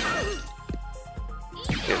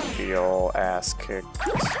 Get the old ass kicked.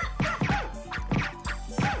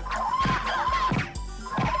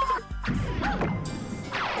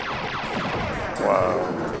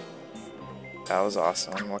 Whoa. That was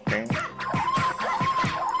awesome looking.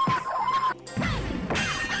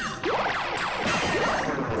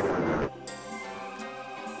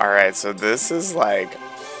 Alright, so this is like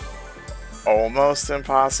almost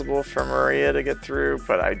impossible for Maria to get through,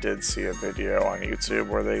 but I did see a video on YouTube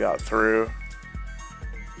where they got through.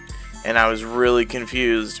 And I was really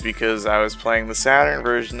confused because I was playing the Saturn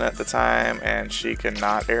version at the time and she could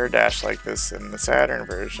not air dash like this in the Saturn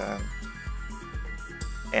version.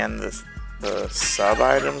 And the sub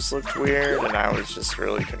items looked weird and I was just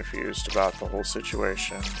really confused about the whole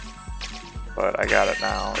situation. But I got it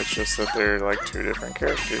now. It's just that they're like two different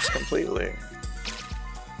characters completely.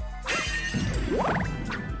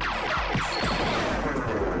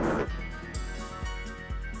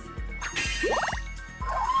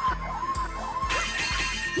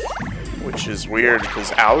 Which is weird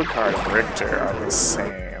because Alucard and Richter are the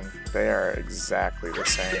same. They are exactly the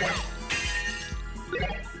same.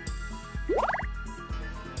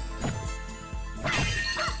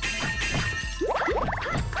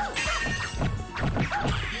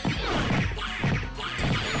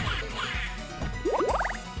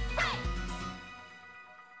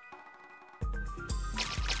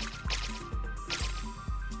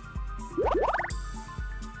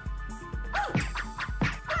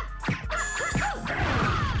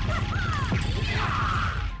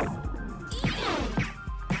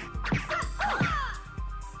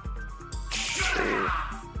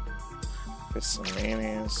 Get some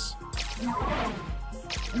meanies.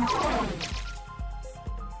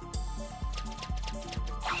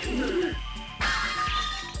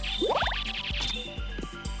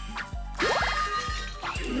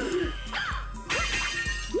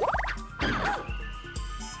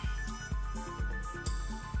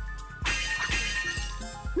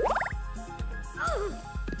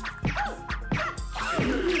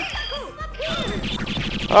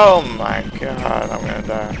 Oh my god, I'm gonna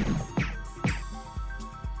die.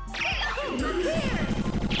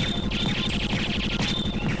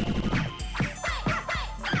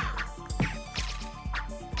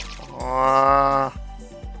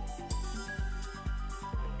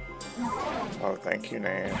 Oh, thank you,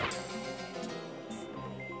 Nate.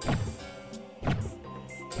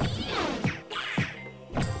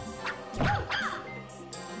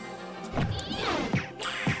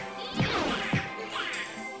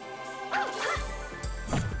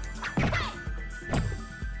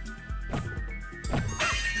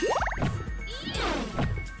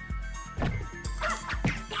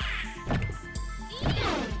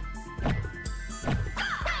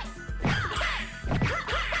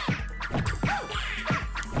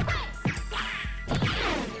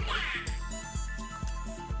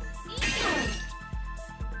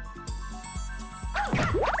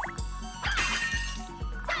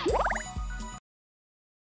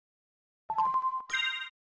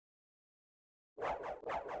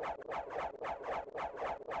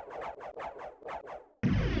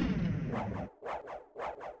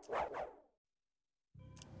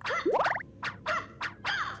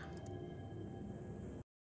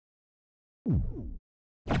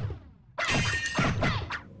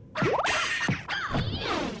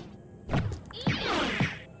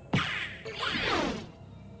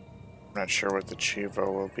 I'm not sure what the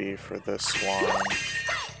Chivo will be for this one.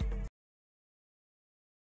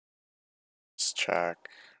 Let's check.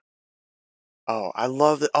 Oh, I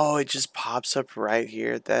love it. Oh, it just pops up right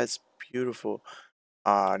here. That's beautiful.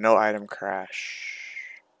 No item crash.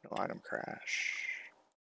 No item crash.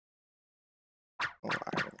 No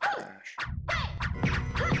item crash.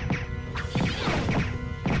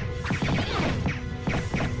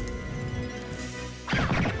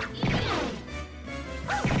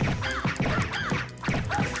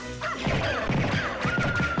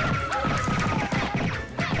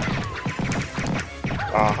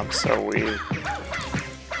 Oh, I'm so weak.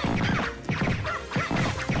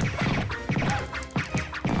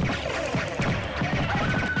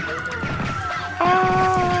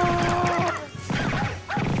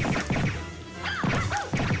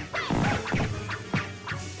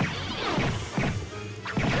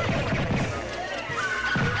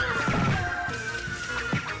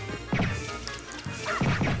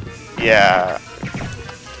 Yeah,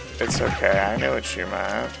 it's okay. I knew what you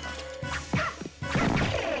meant.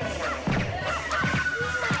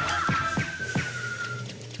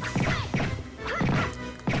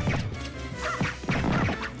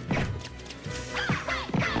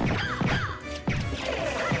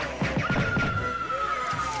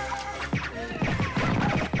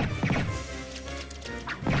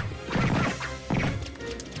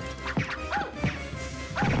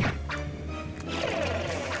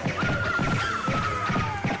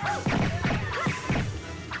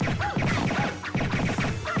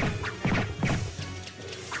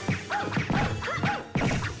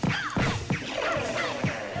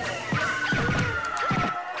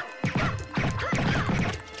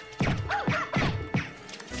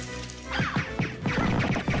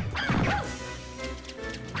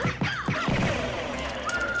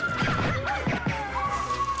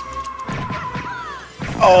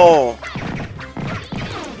 Oh!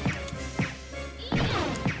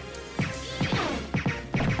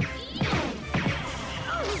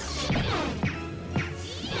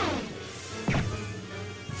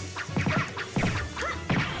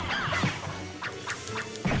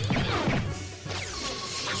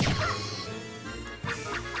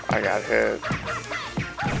 I got hit.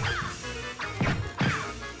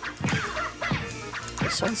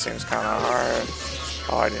 This one seems kind of hard.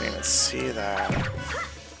 Oh, I didn't even see that.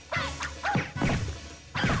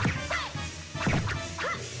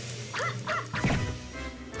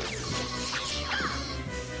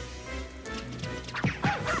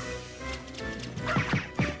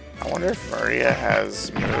 I wonder if Maria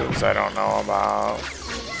has moves I don't know about.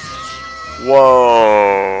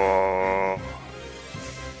 Whoa.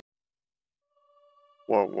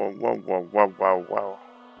 Whoa, whoa, whoa, whoa, whoa, whoa, whoa.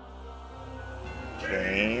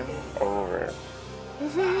 Game over.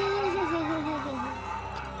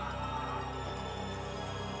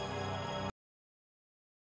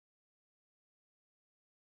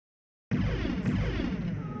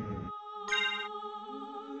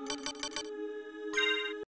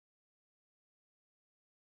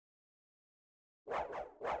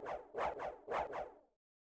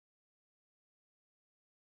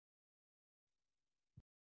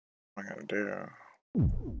 What am I gonna do?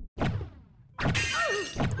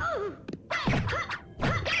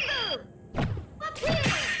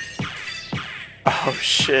 Oh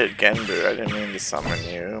shit, Genbu, I didn't mean to summon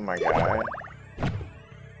you, my guy.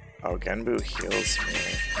 Oh, Genbu heals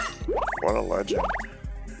me. What a legend.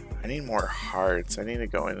 I need more hearts. I need to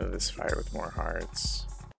go into this fight with more hearts.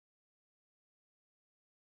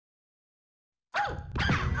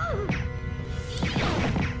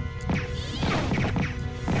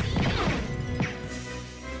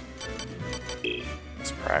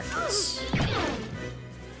 Let's practice.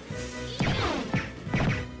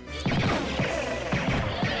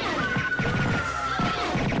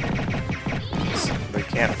 They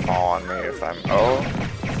can't fall on me if I'm...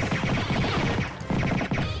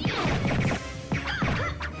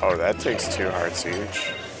 Oh, that takes 2 hearts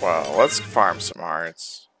each. Well, let's farm some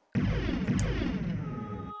hearts.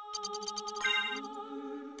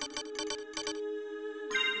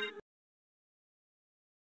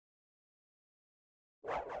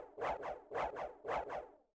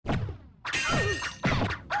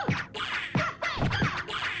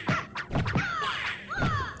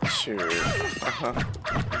 Shoot.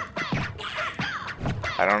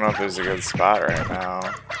 I don't know if there's a good spot right now.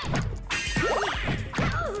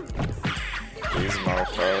 These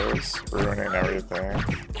mofos ruining everything.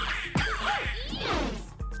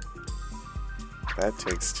 That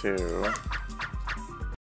takes 2.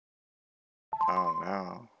 Oh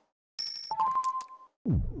no.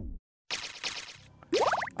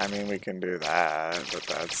 I mean, we can do that, but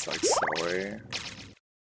that's like silly.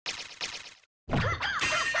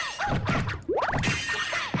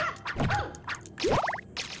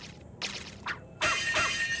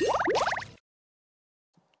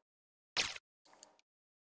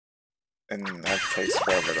 And that takes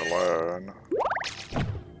forever to load.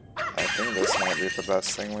 I think this might be the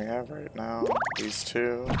best thing we have right now. These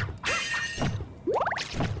 2.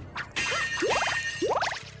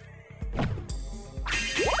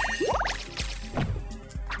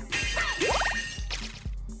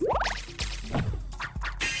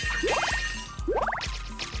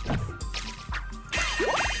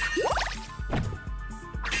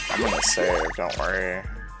 I'm gonna save, don't worry.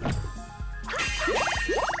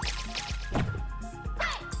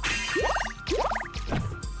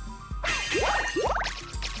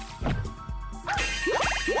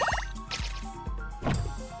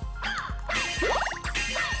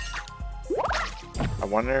 I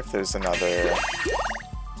wonder if there's another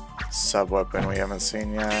sub-weapon we haven't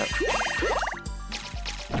seen yet.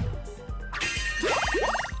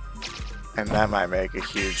 And that might make a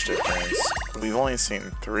huge difference. We've only seen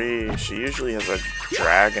 3. She usually has a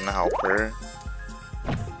dragon helper.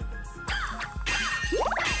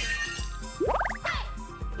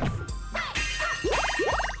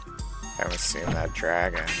 I haven't seen that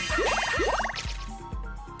dragon.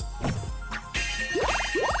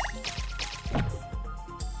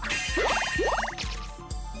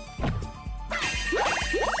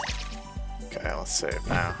 Okay, let's save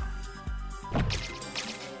now.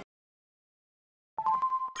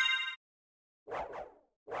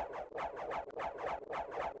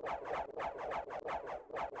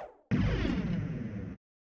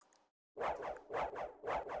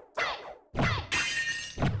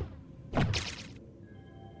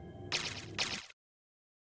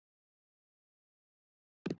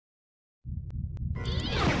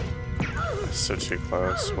 So too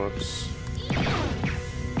close, whoops.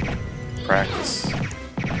 Practice.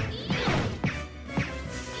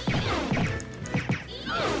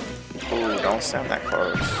 Ooh, don't stand that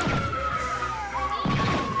close.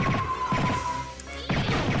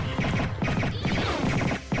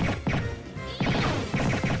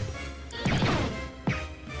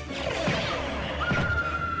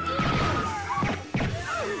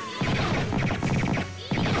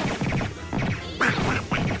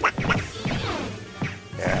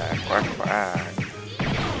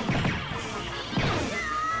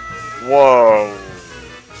 Whoa.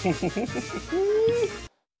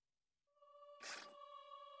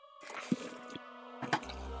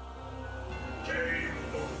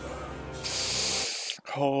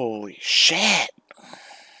 Holy shit.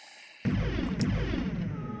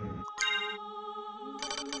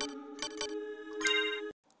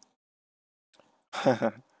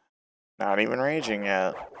 Not even raging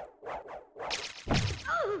yet.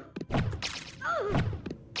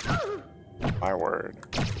 My word.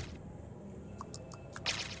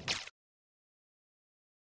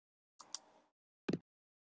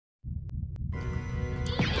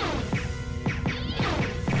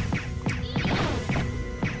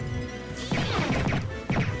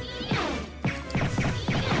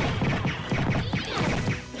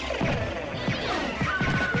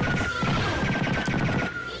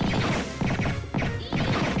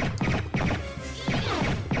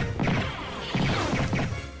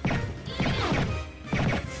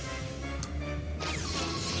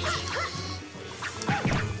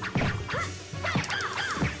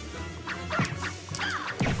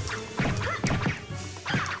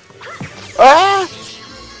 Ah!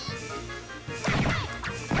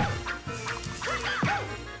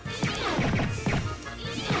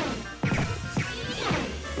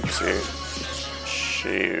 Oopsie.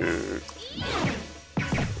 Shoot.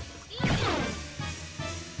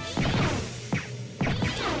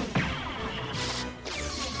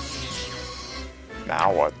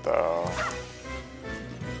 Now what though?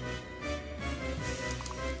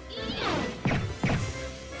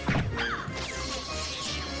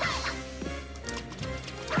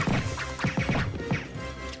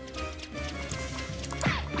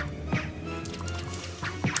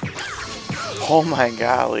 Oh my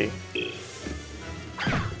golly.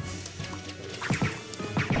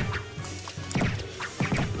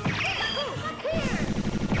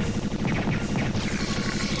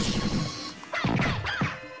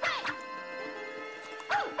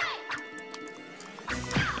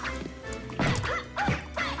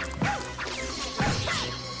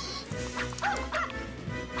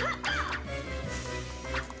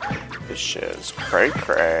 This shit is cray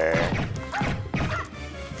cray.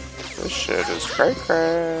 This shit is cray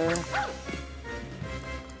cray.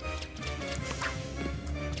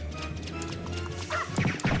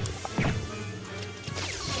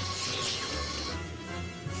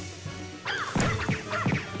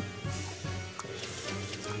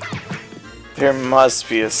 There must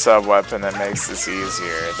be a sub-weapon that makes this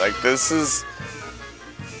easier. Like, this is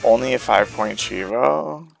only a 5-point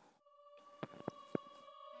Chivo.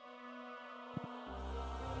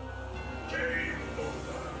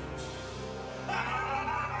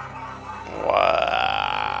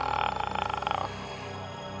 Wow.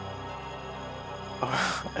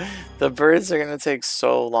 The birds are gonna take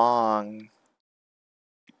so long.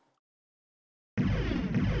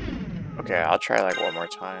 Okay, I'll try like one more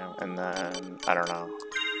time, and then, I don't know,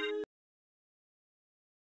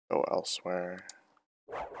 go elsewhere.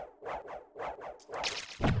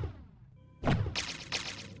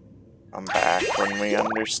 Come back when we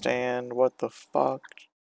understand what the fuck.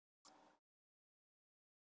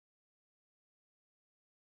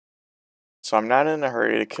 So I'm not in a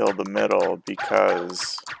hurry to kill the middle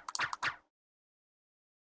because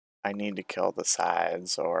I need to kill the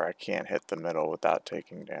sides, or I can't hit the middle without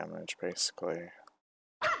taking damage, basically.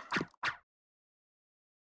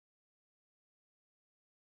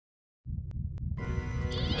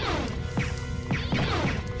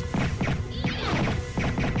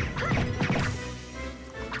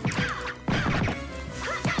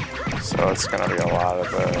 So it's gonna be a lot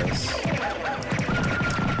of this.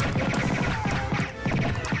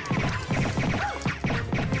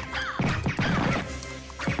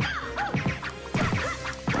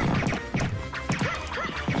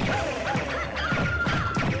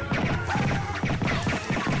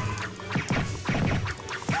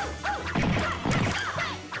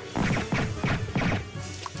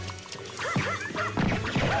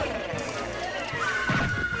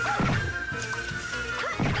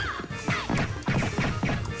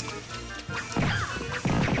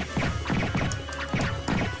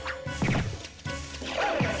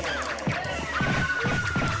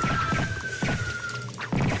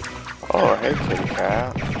 Oh, hey, kitty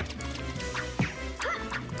cat.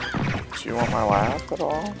 Do you want my lap at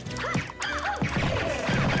all?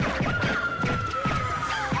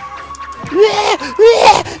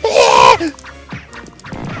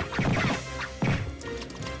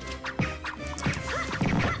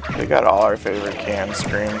 They got all our favorite cam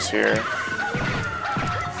screams here.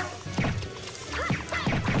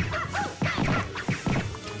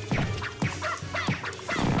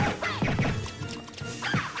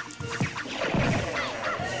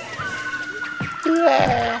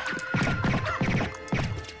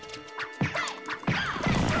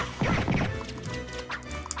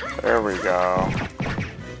 There we go.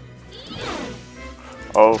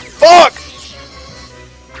 Oh, fuck!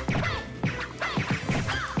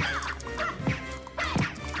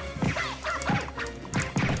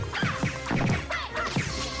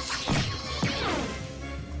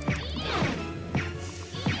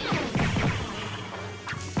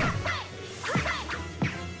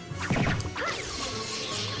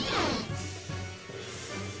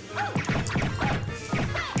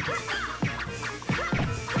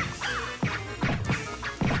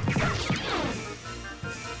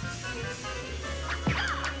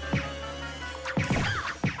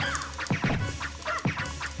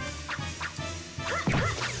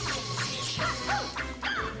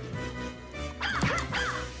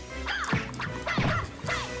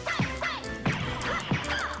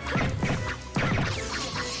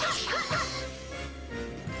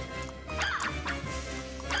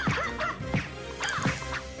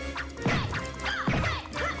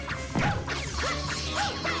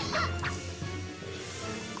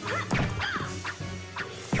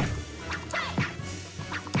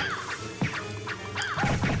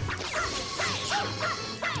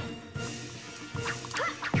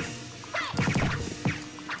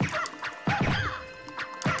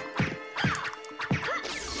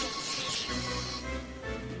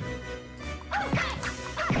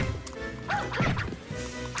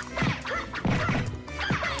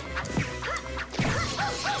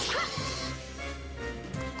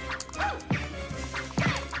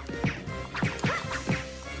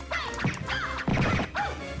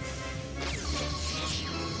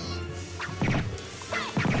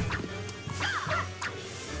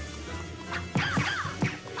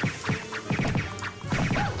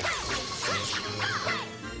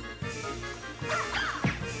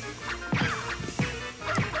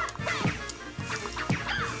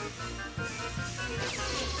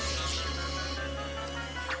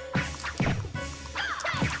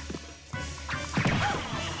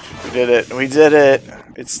 We did it. We did it.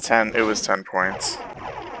 It's 10. It was 10 points.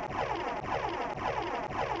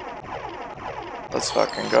 Let's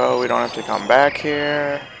fucking go. We don't have to come back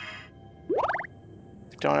here.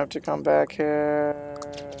 We don't have to come back here.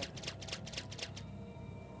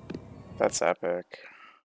 That's epic.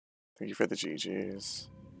 Thank you for the GGs.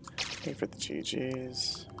 Thank you for the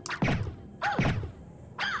GGs.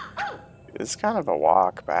 It's kind of a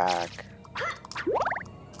walk back.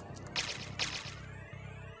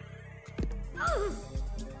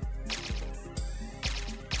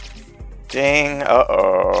 Ding.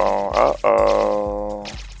 Uh-oh. Uh-oh.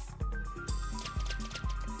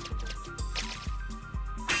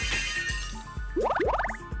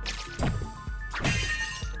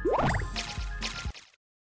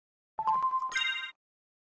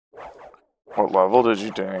 What level did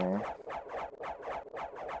you ding?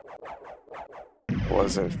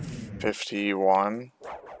 Was it 51?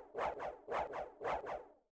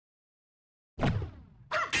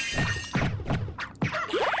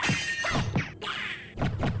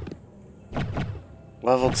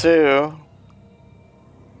 Level 2.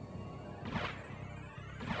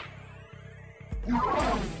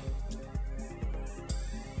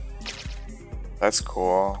 That's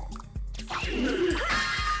cool.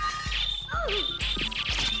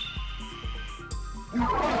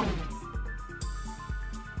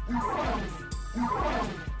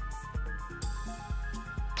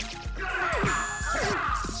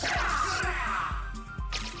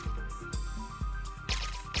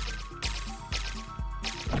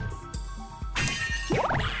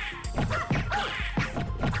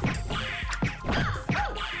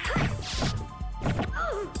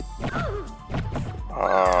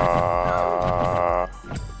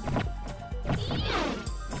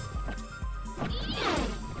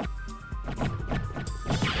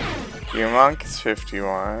 Monk is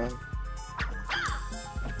 51.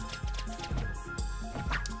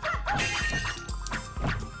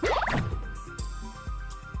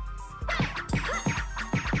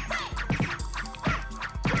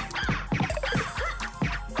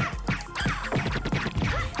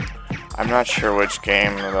 I'm not sure which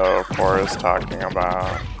game though Cora is talking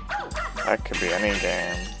about. That could be any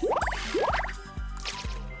game.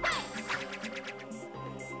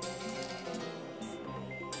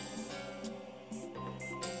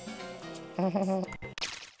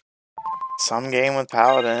 Some game with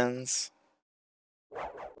paladins.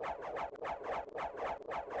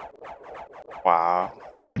 Wow.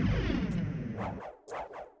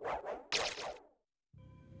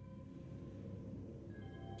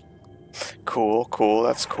 Cool, cool,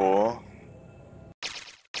 that's cool.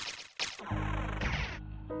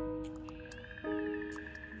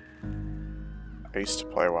 I used to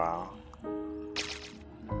play WoW.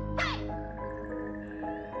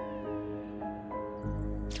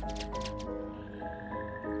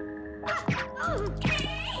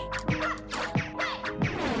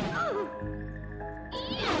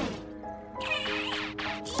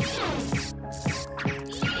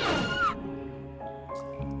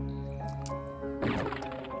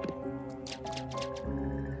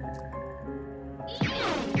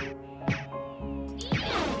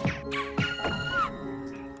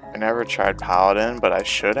 I never tried Paladin, but I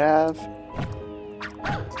should have.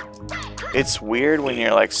 It's weird when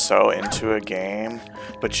you're like so into a game,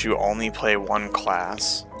 but you only play one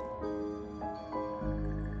class.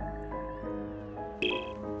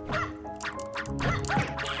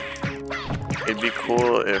 It'd be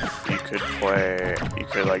cool if you could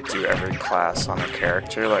like do every class on a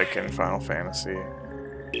character like in Final Fantasy.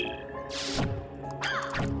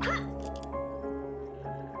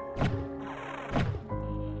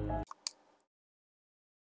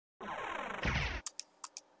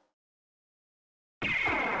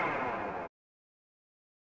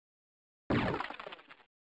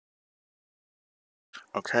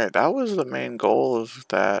 Okay, that was the main goal of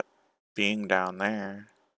that being down there.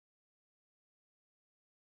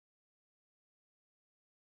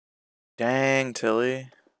 Dang, Tilly.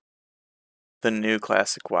 The new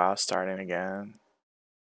classic WoW starting again.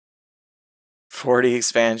 40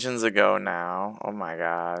 expansions ago now. Oh my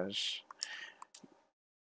gosh.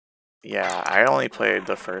 Yeah, I only played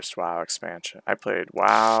the first WoW expansion. I played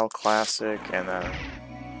WoW Classic and then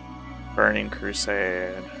Burning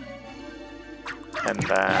Crusade. And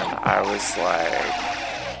then I was like,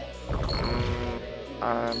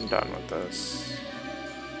 I'm done with this.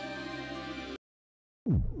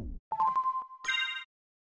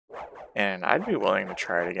 And I'd be willing to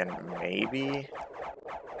try it again, maybe.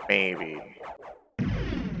 Maybe.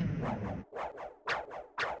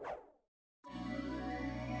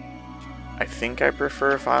 I think I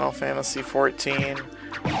prefer Final Fantasy XIV,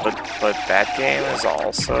 But that game is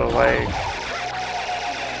also like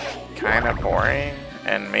kind of boring,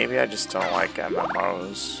 and maybe I just don't like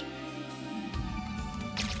MMOs.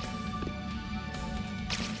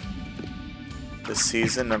 The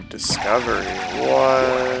Season of Discovery,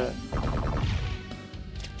 what?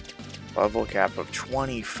 Level cap of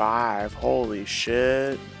 25, holy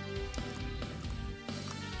shit.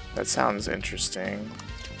 That sounds interesting.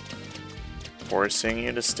 Forcing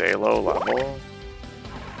you to stay low level?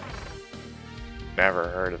 Never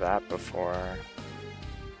heard of that before.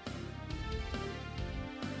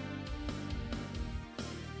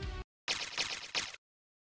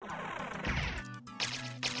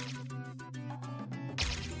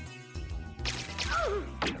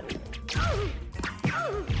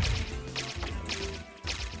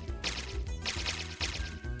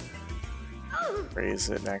 Raise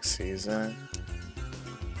it next season.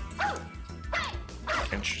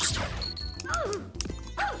 Interesting.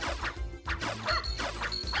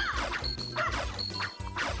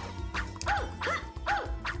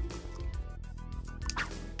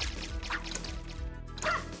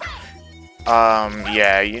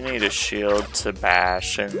 Yeah, you need a shield to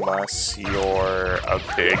bash unless you're a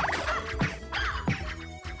big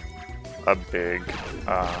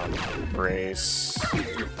race.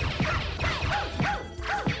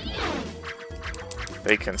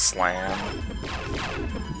 They can slam.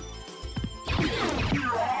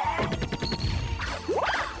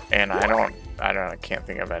 And I can't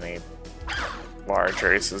think of any large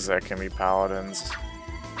races that can be paladins.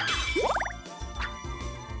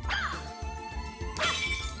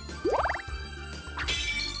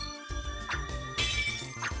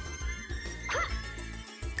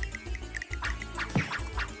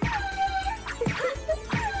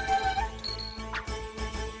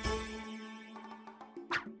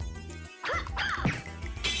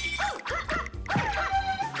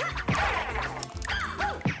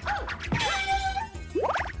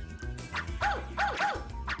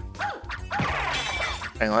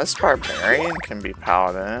 Unless Barbarian can be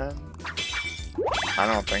Paladin. I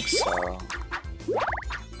don't think so.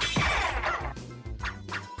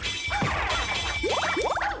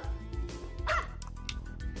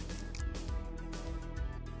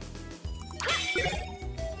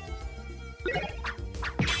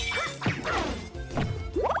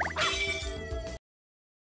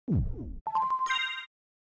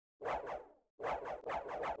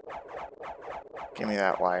 Give me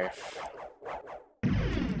that life.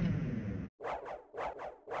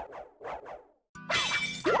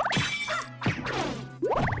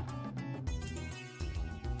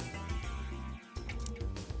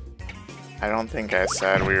 I don't think I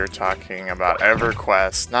said we were talking about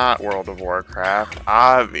EverQuest, not World of Warcraft,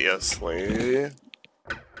 obviously.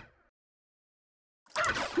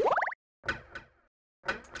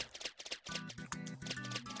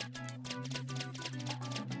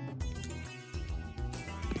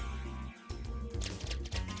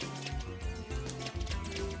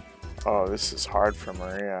 Oh, this is hard for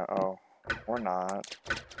Maria. Oh, or not.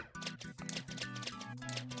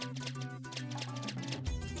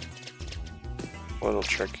 A little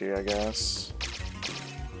tricky, I guess.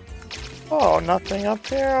 Oh, nothing up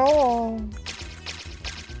here. Oh.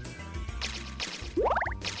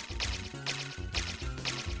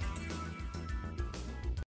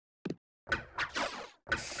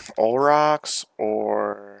 Olrox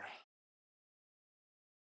or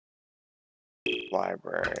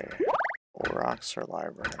library? Olrox or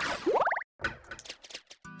library?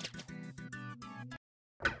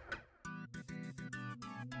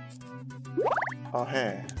 Oh,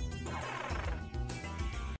 hey.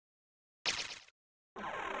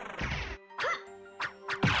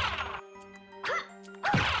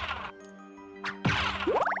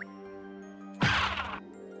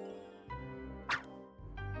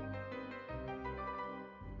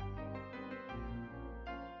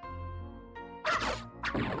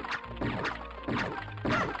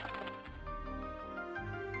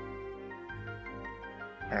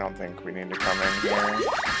 I don't think we need to come in here.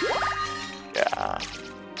 Yeah,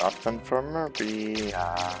 nothing for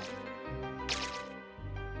Maria.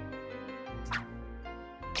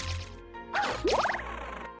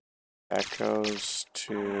 That goes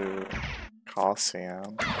to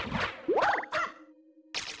Coliseum.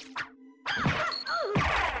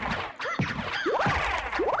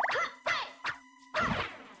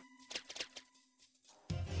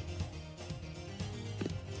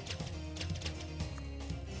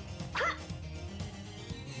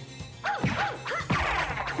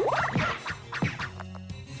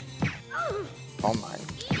 Oh my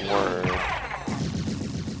word.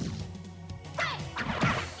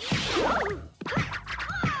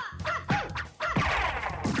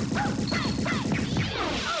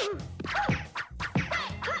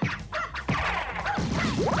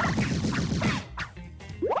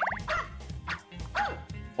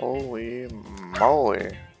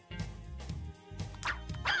 moly.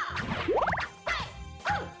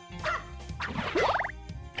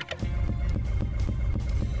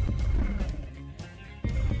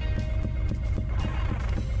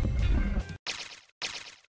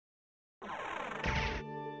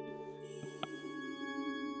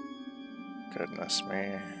 Goodness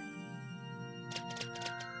me.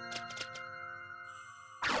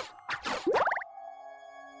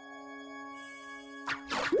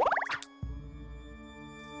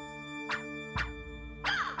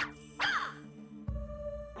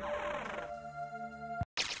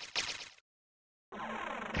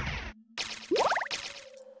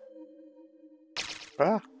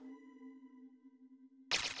 Ah.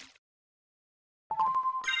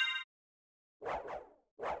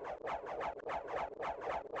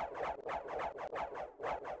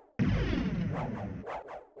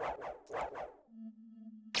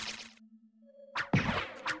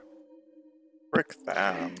 Frick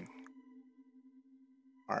them.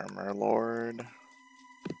 Armor Lord.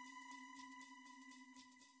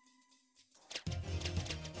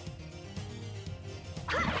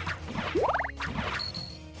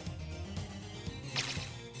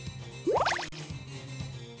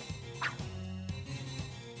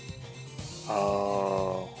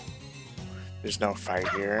 Oh. There's no fight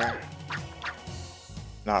here.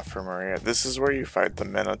 Not for Maria. This is where you fight the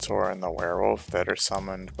Minotaur and the Werewolf that are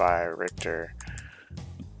summoned by Richter.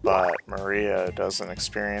 But Maria doesn't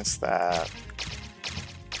experience that.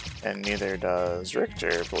 And neither does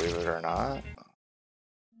Richter, believe it or not.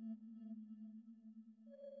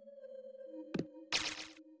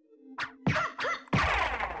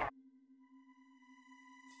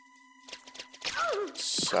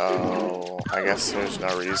 So, I guess there's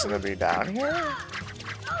no reason to be down here?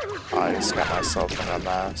 I just got myself in a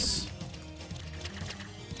mess.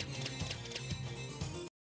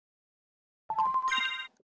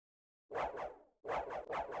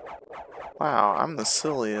 Wow, I'm the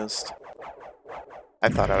silliest. I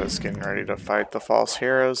thought I was getting ready to fight the false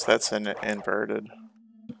heroes. That's inverted.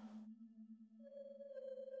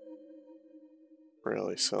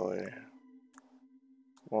 Really silly.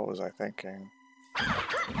 What was I thinking?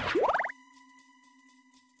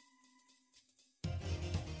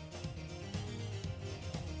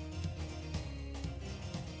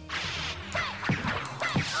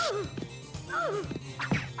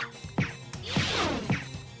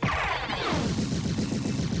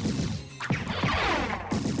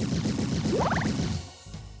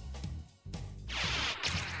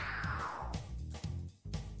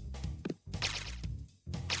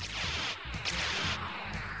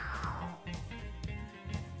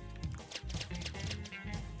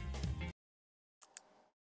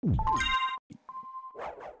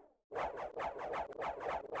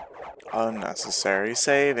 Unnecessary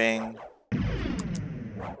saving.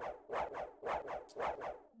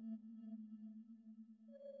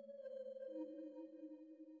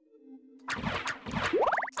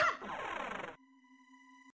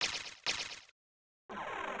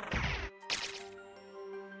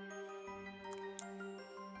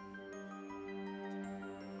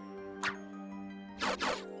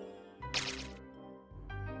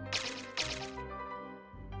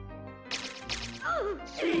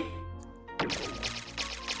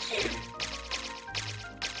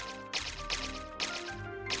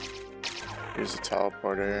 Here's a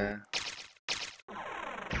teleporter.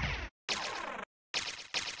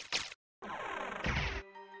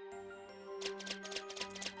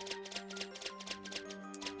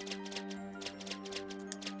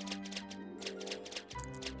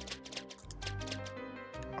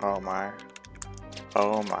 Oh my.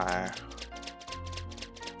 Oh my.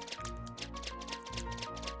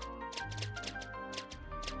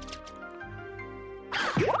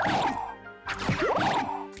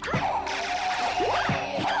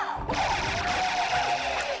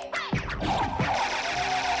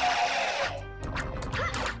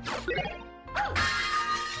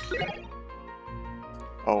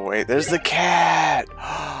 Oh wait, there's the cat!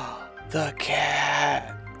 The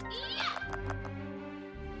cat!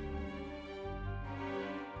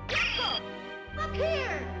 Look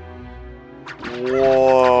here!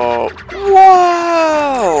 Whoa!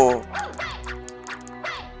 Whoa!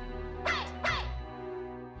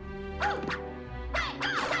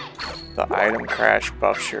 The item crash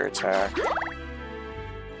buffs your attack.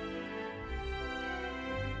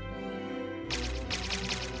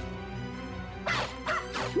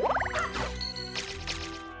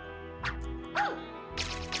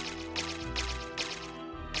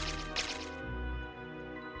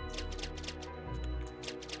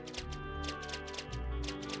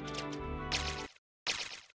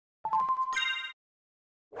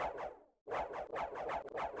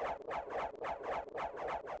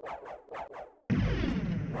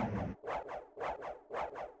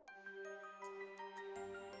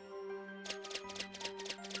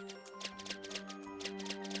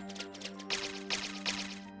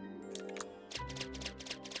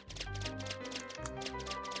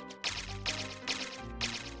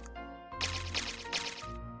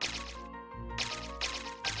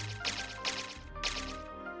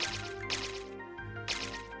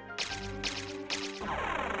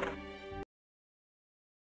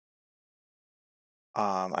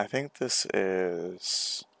 I think this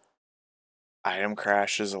is item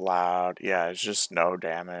crashes allowed. Yeah, it's just no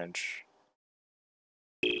damage.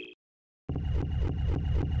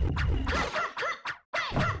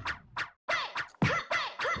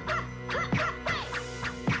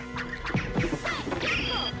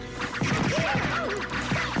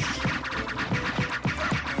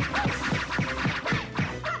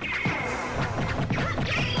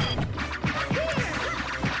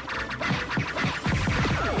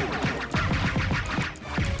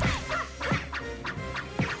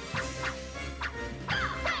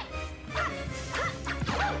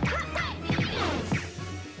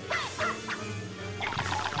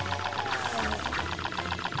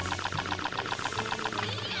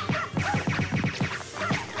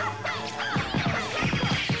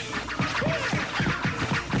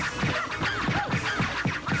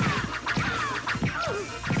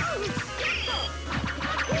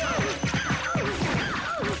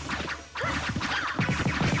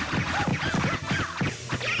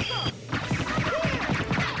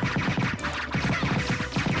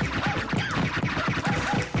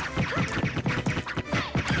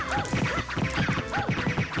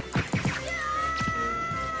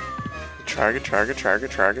 Good try.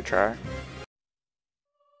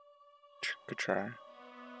 Good try.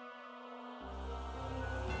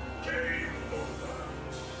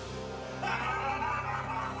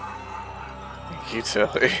 Thank you,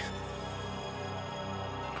 Tilly.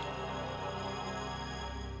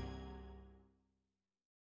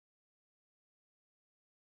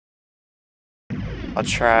 I'll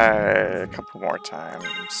try a couple more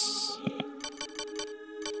times.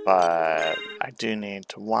 But I do need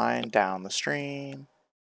to wind down the stream.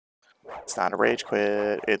 It's not a rage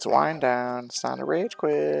quit. It's a wind down. It's not a rage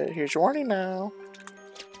quit. Here's your warning now.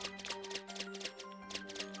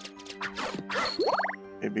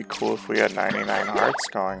 It'd be cool if we had 99 hearts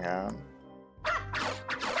going on.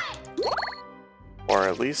 Or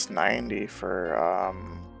at least 90 for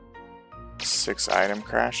 6 item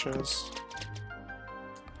crashes.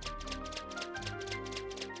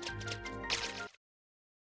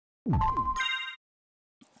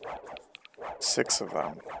 Six of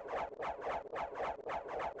them.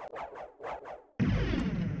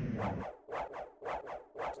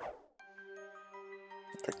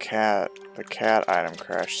 The cat item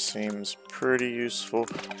crash seems pretty useful.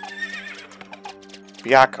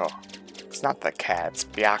 Biako. It's not the cat, it's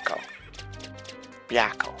Biako.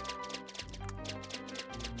 Biako.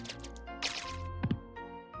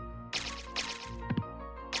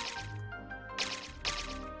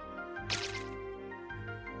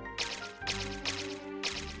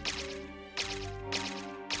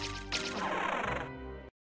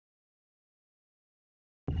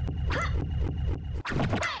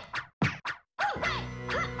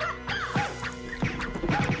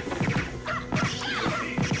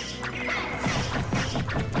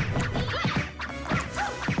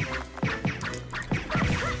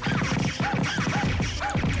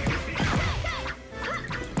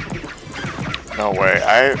 No way.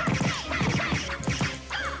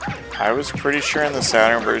 I was pretty sure in the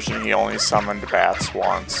Saturn version he only summoned bats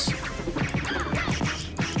once.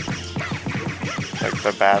 Like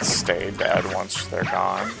the bats stay dead once they're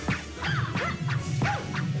gone.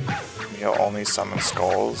 He'll only summon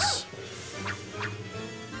skulls.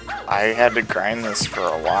 I had to grind this for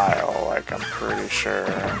a while, like I'm pretty sure.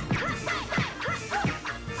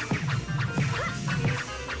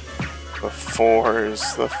 The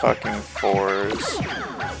fours, the fucking fours.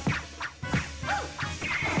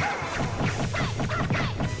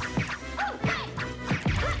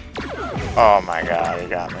 Oh my god, he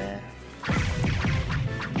got me.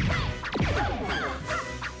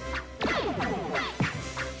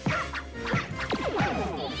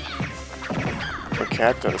 The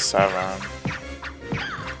cat did a 7.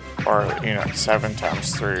 Or, you know, 7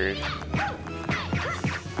 times 3.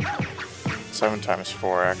 7 times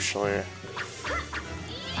 4, actually.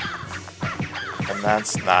 And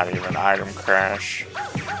that's not even item crash.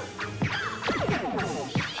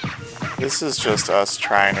 This is just us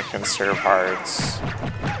trying to conserve hearts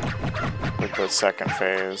with the second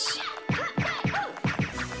phase.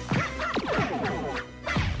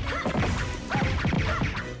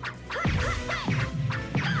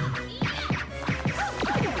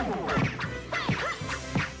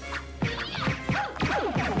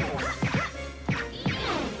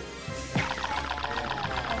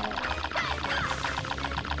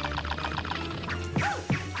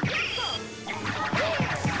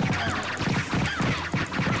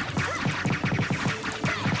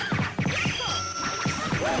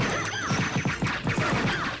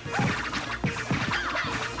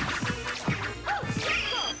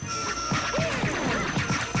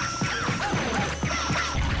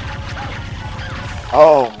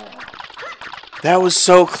 Oh, that was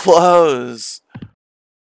so close.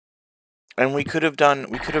 And we could have done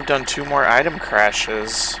 2 more item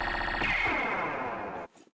crashes.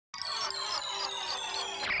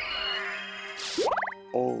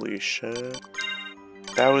 Holy shit.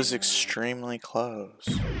 That was extremely close.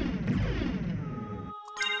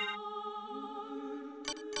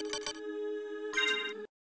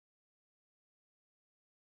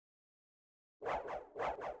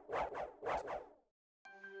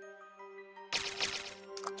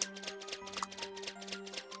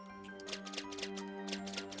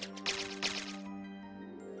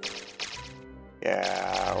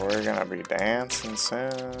 Yeah, we're gonna be dancing soon.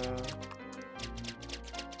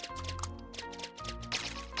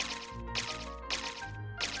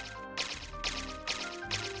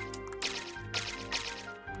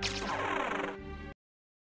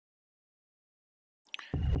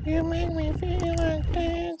 You make me feel like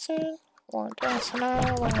dancing. Want dancing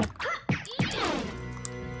all night.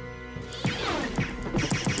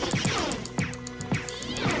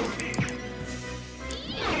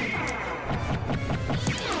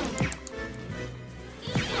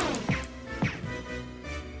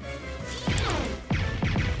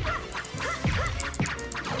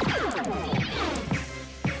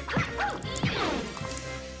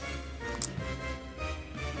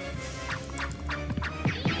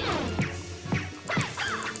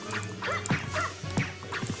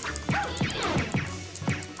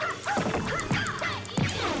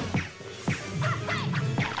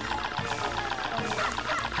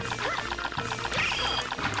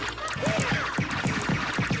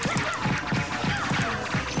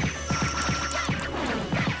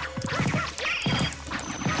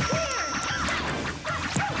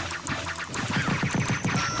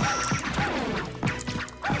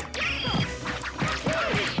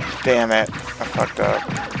 Damn it, I fucked up.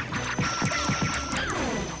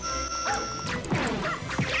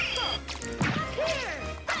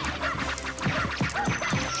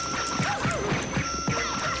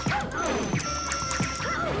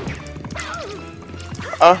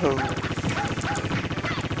 Oh.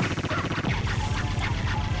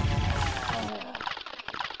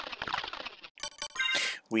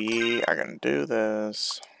 We are gonna do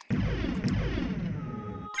this.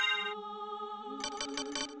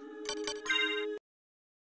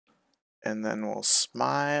 And then we'll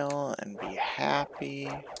smile and be happy.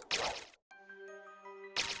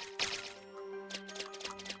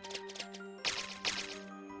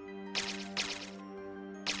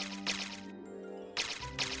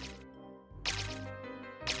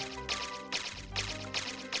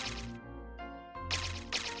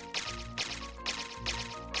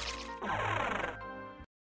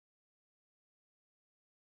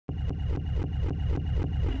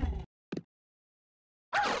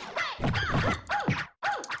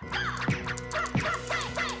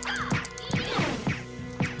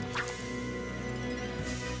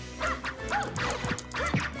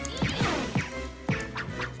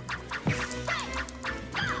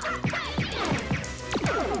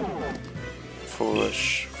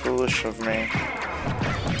 Foolish of me.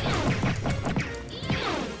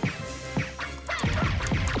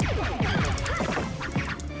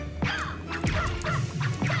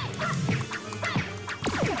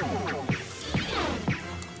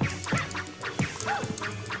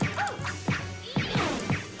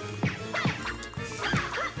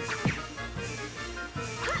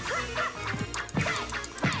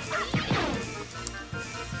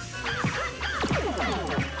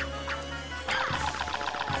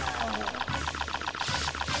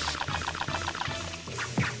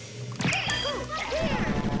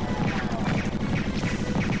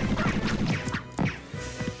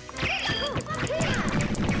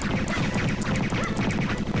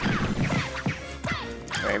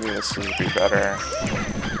 Maybe this would be better.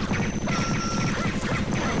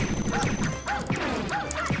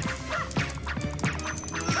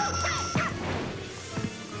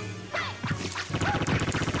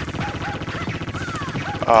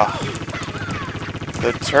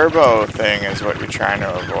 The turbo thing is what you're trying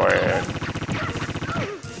to avoid.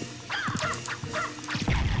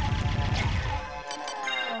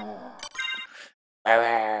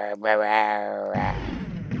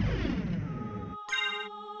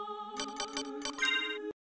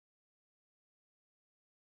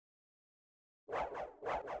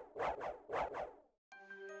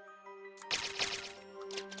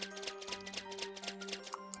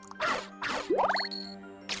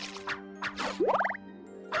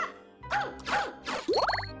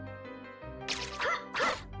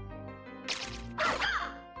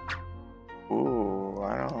 Ooh,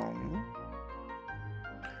 I don't.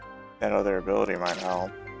 That other ability might help.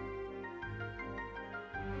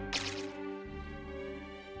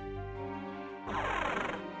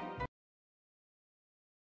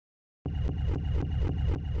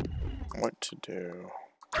 What to do?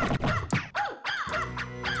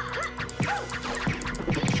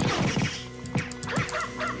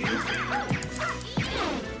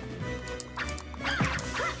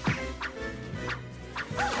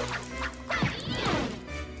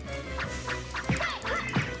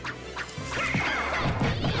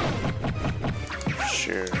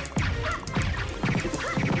 Sure.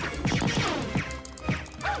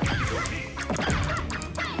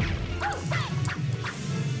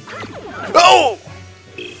 Oh!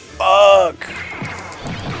 Fuck!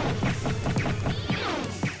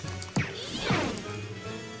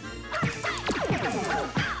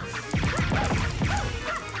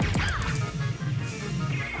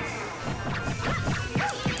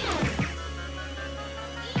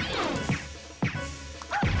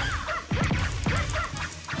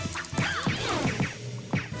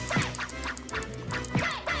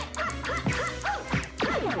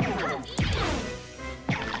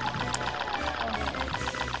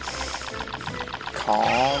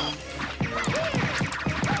 Calm.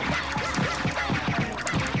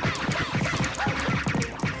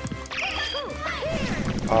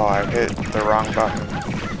 Oh, I hit the wrong button.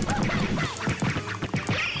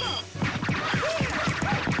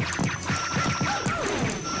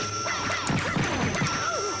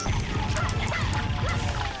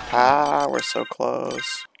 Ah, we're so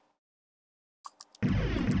close.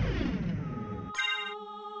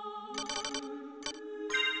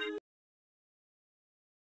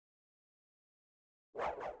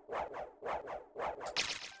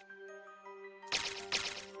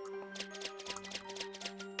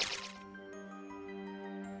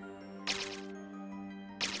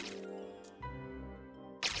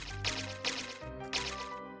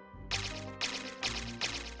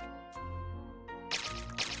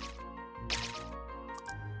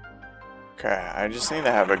 Okay, I just need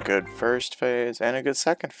to have a good first phase and a good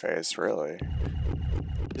second phase, really.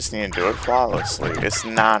 Just need to do it flawlessly. It's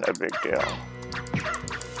not a big deal.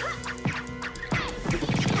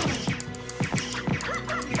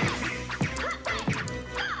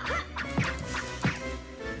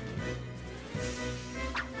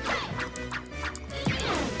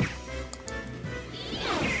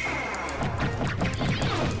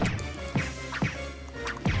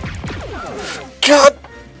 God!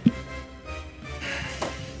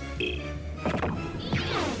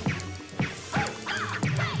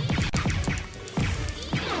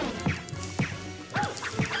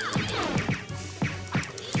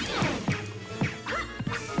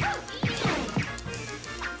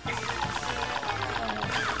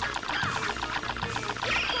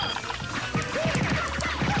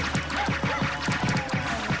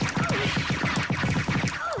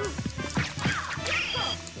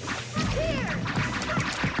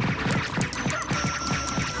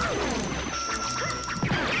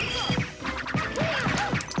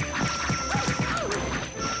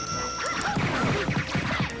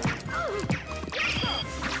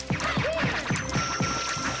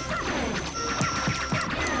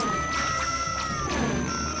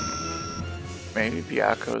 Maybe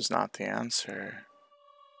Byaku's not the answer.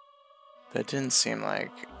 That didn't seem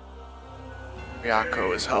like Byaku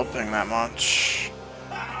was helping that much.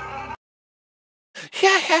 Yeah.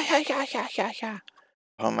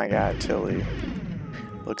 Oh my god, Tilly.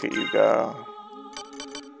 Look at you go.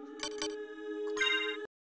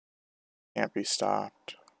 Can't be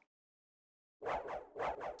stopped.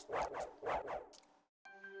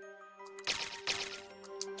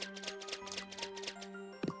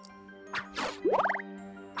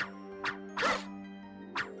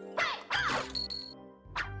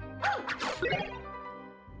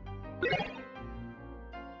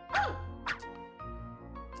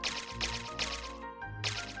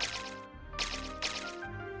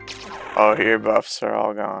 Oh, your buffs are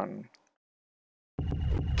all gone.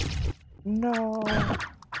 No.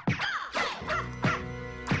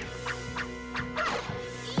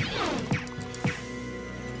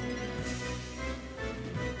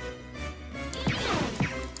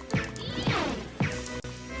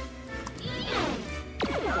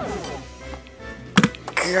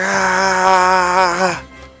 Gah!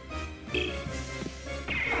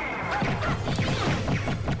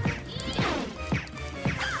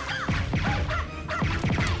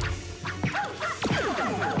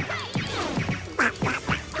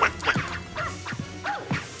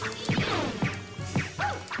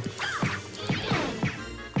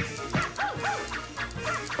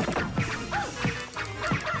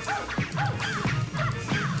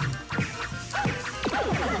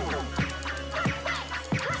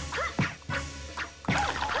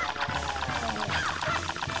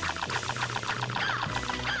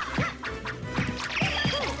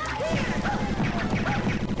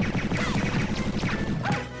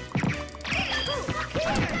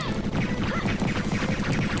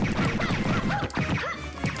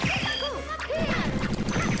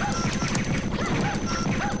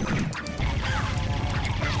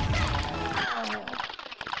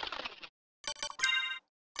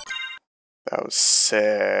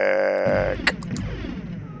 Sick.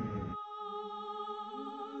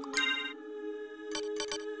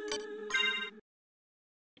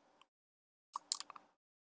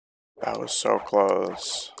 That was so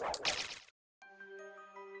close.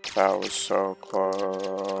 That was so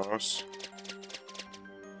close.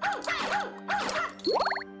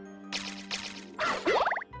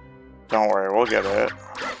 Don't worry, we'll get it.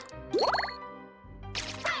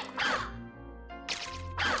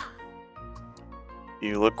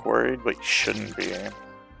 You look worried, but you shouldn't be.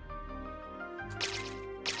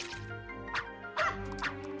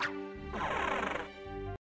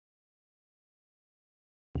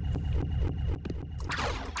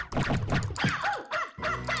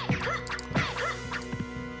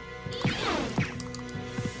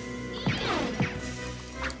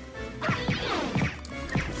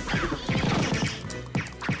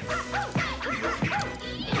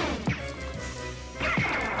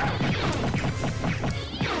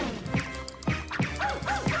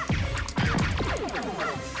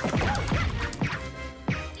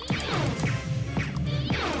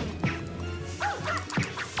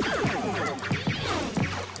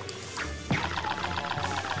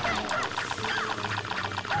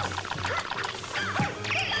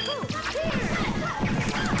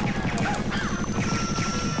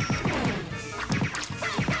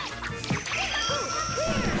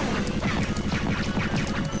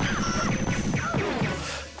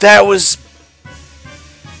 That was...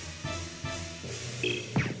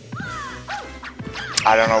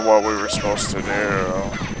 I don't know what we were supposed to do.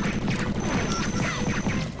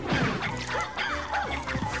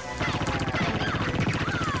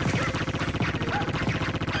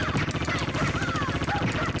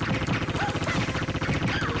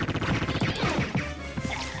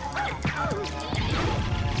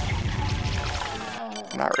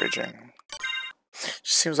 I'm not raging.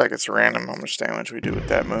 Seems like it's random how much damage we do with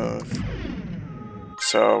that move.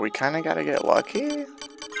 So we kind of got to get lucky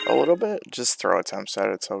a little bit. Just throw attempts at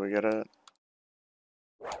it till we get it.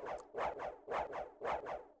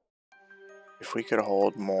 If we could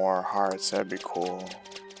hold more hearts, that'd be cool.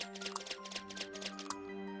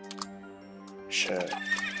 Shit.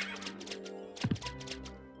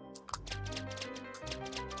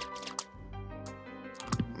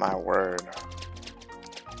 My word.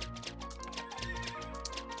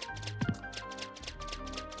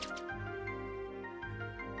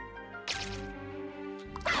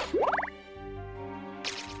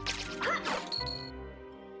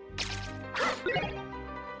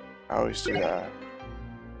 I always do that.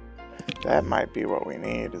 That might be what we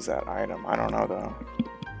need, is that item. I don't know though.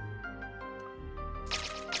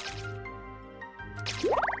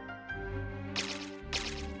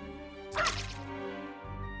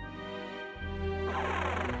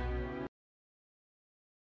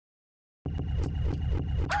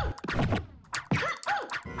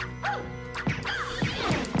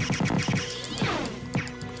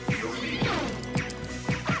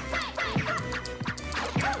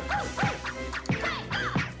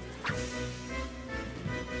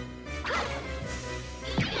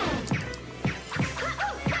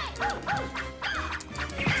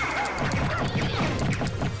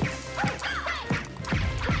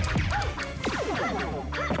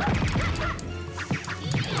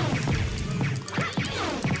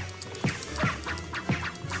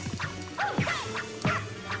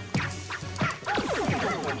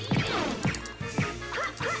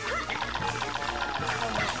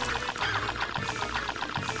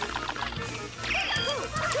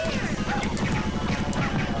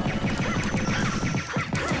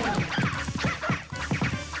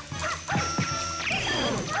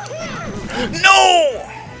 No!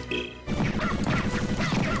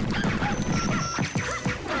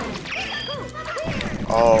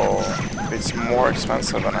 Oh, it's more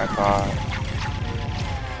expensive than I thought.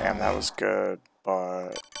 Damn, that was good,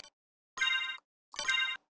 but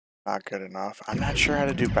not good enough. I'm not sure how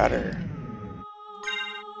to do better.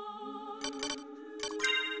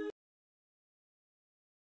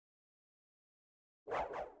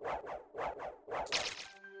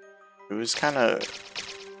 It was kind of...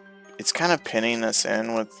 It's kind of pinning us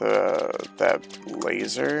in with that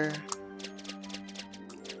laser.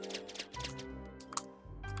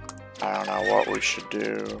 I don't know what we should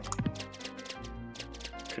do.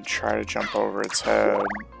 Could try to jump over its head.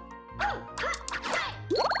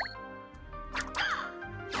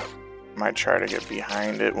 Might try to get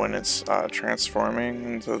behind it when it's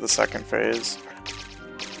transforming into the second phase.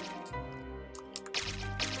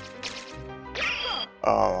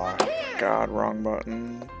 Oh my god, wrong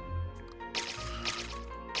button.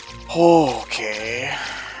 Okay.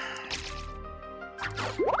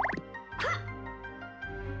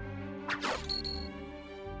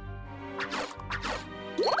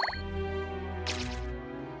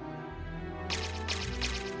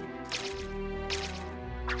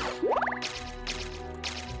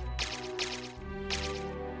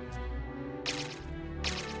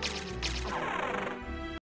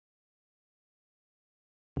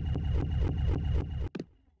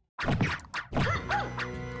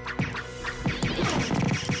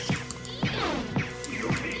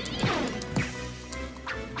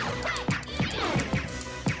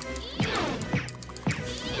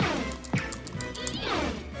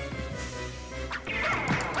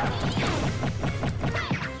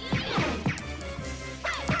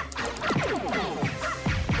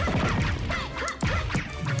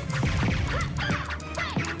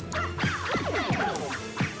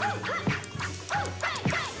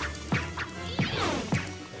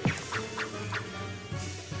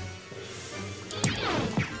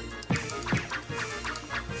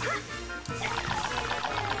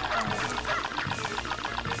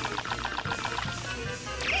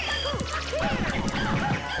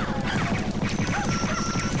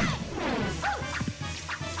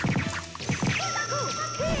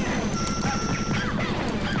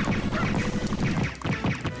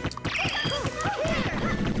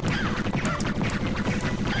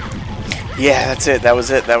 Yeah, that's it. That was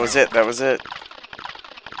it. That was it. That was it.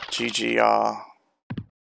 GG, y'all.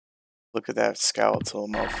 Look at that skeletal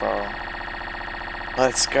mofo.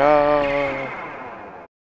 Let's go.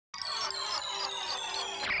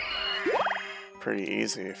 Pretty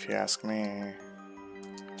easy, if you ask me.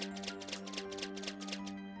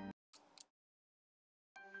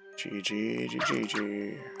 GG,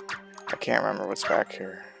 GG. I can't remember what's back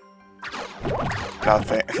here.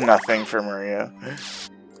 Nothing for Maria.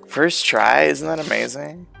 First try, isn't that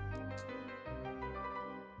amazing?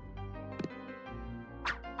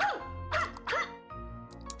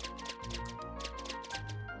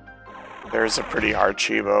 There's a pretty hard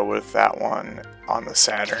Chibo with that one on the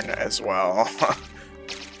Saturn as well.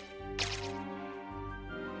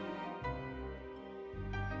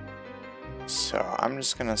 So I'm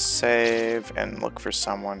just gonna save and look for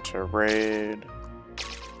someone to raid.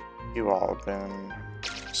 You all have been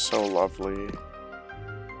so lovely.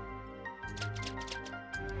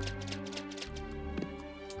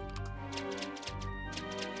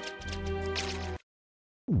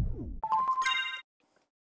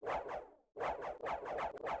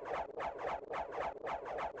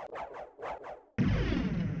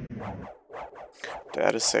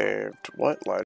 Data saved. What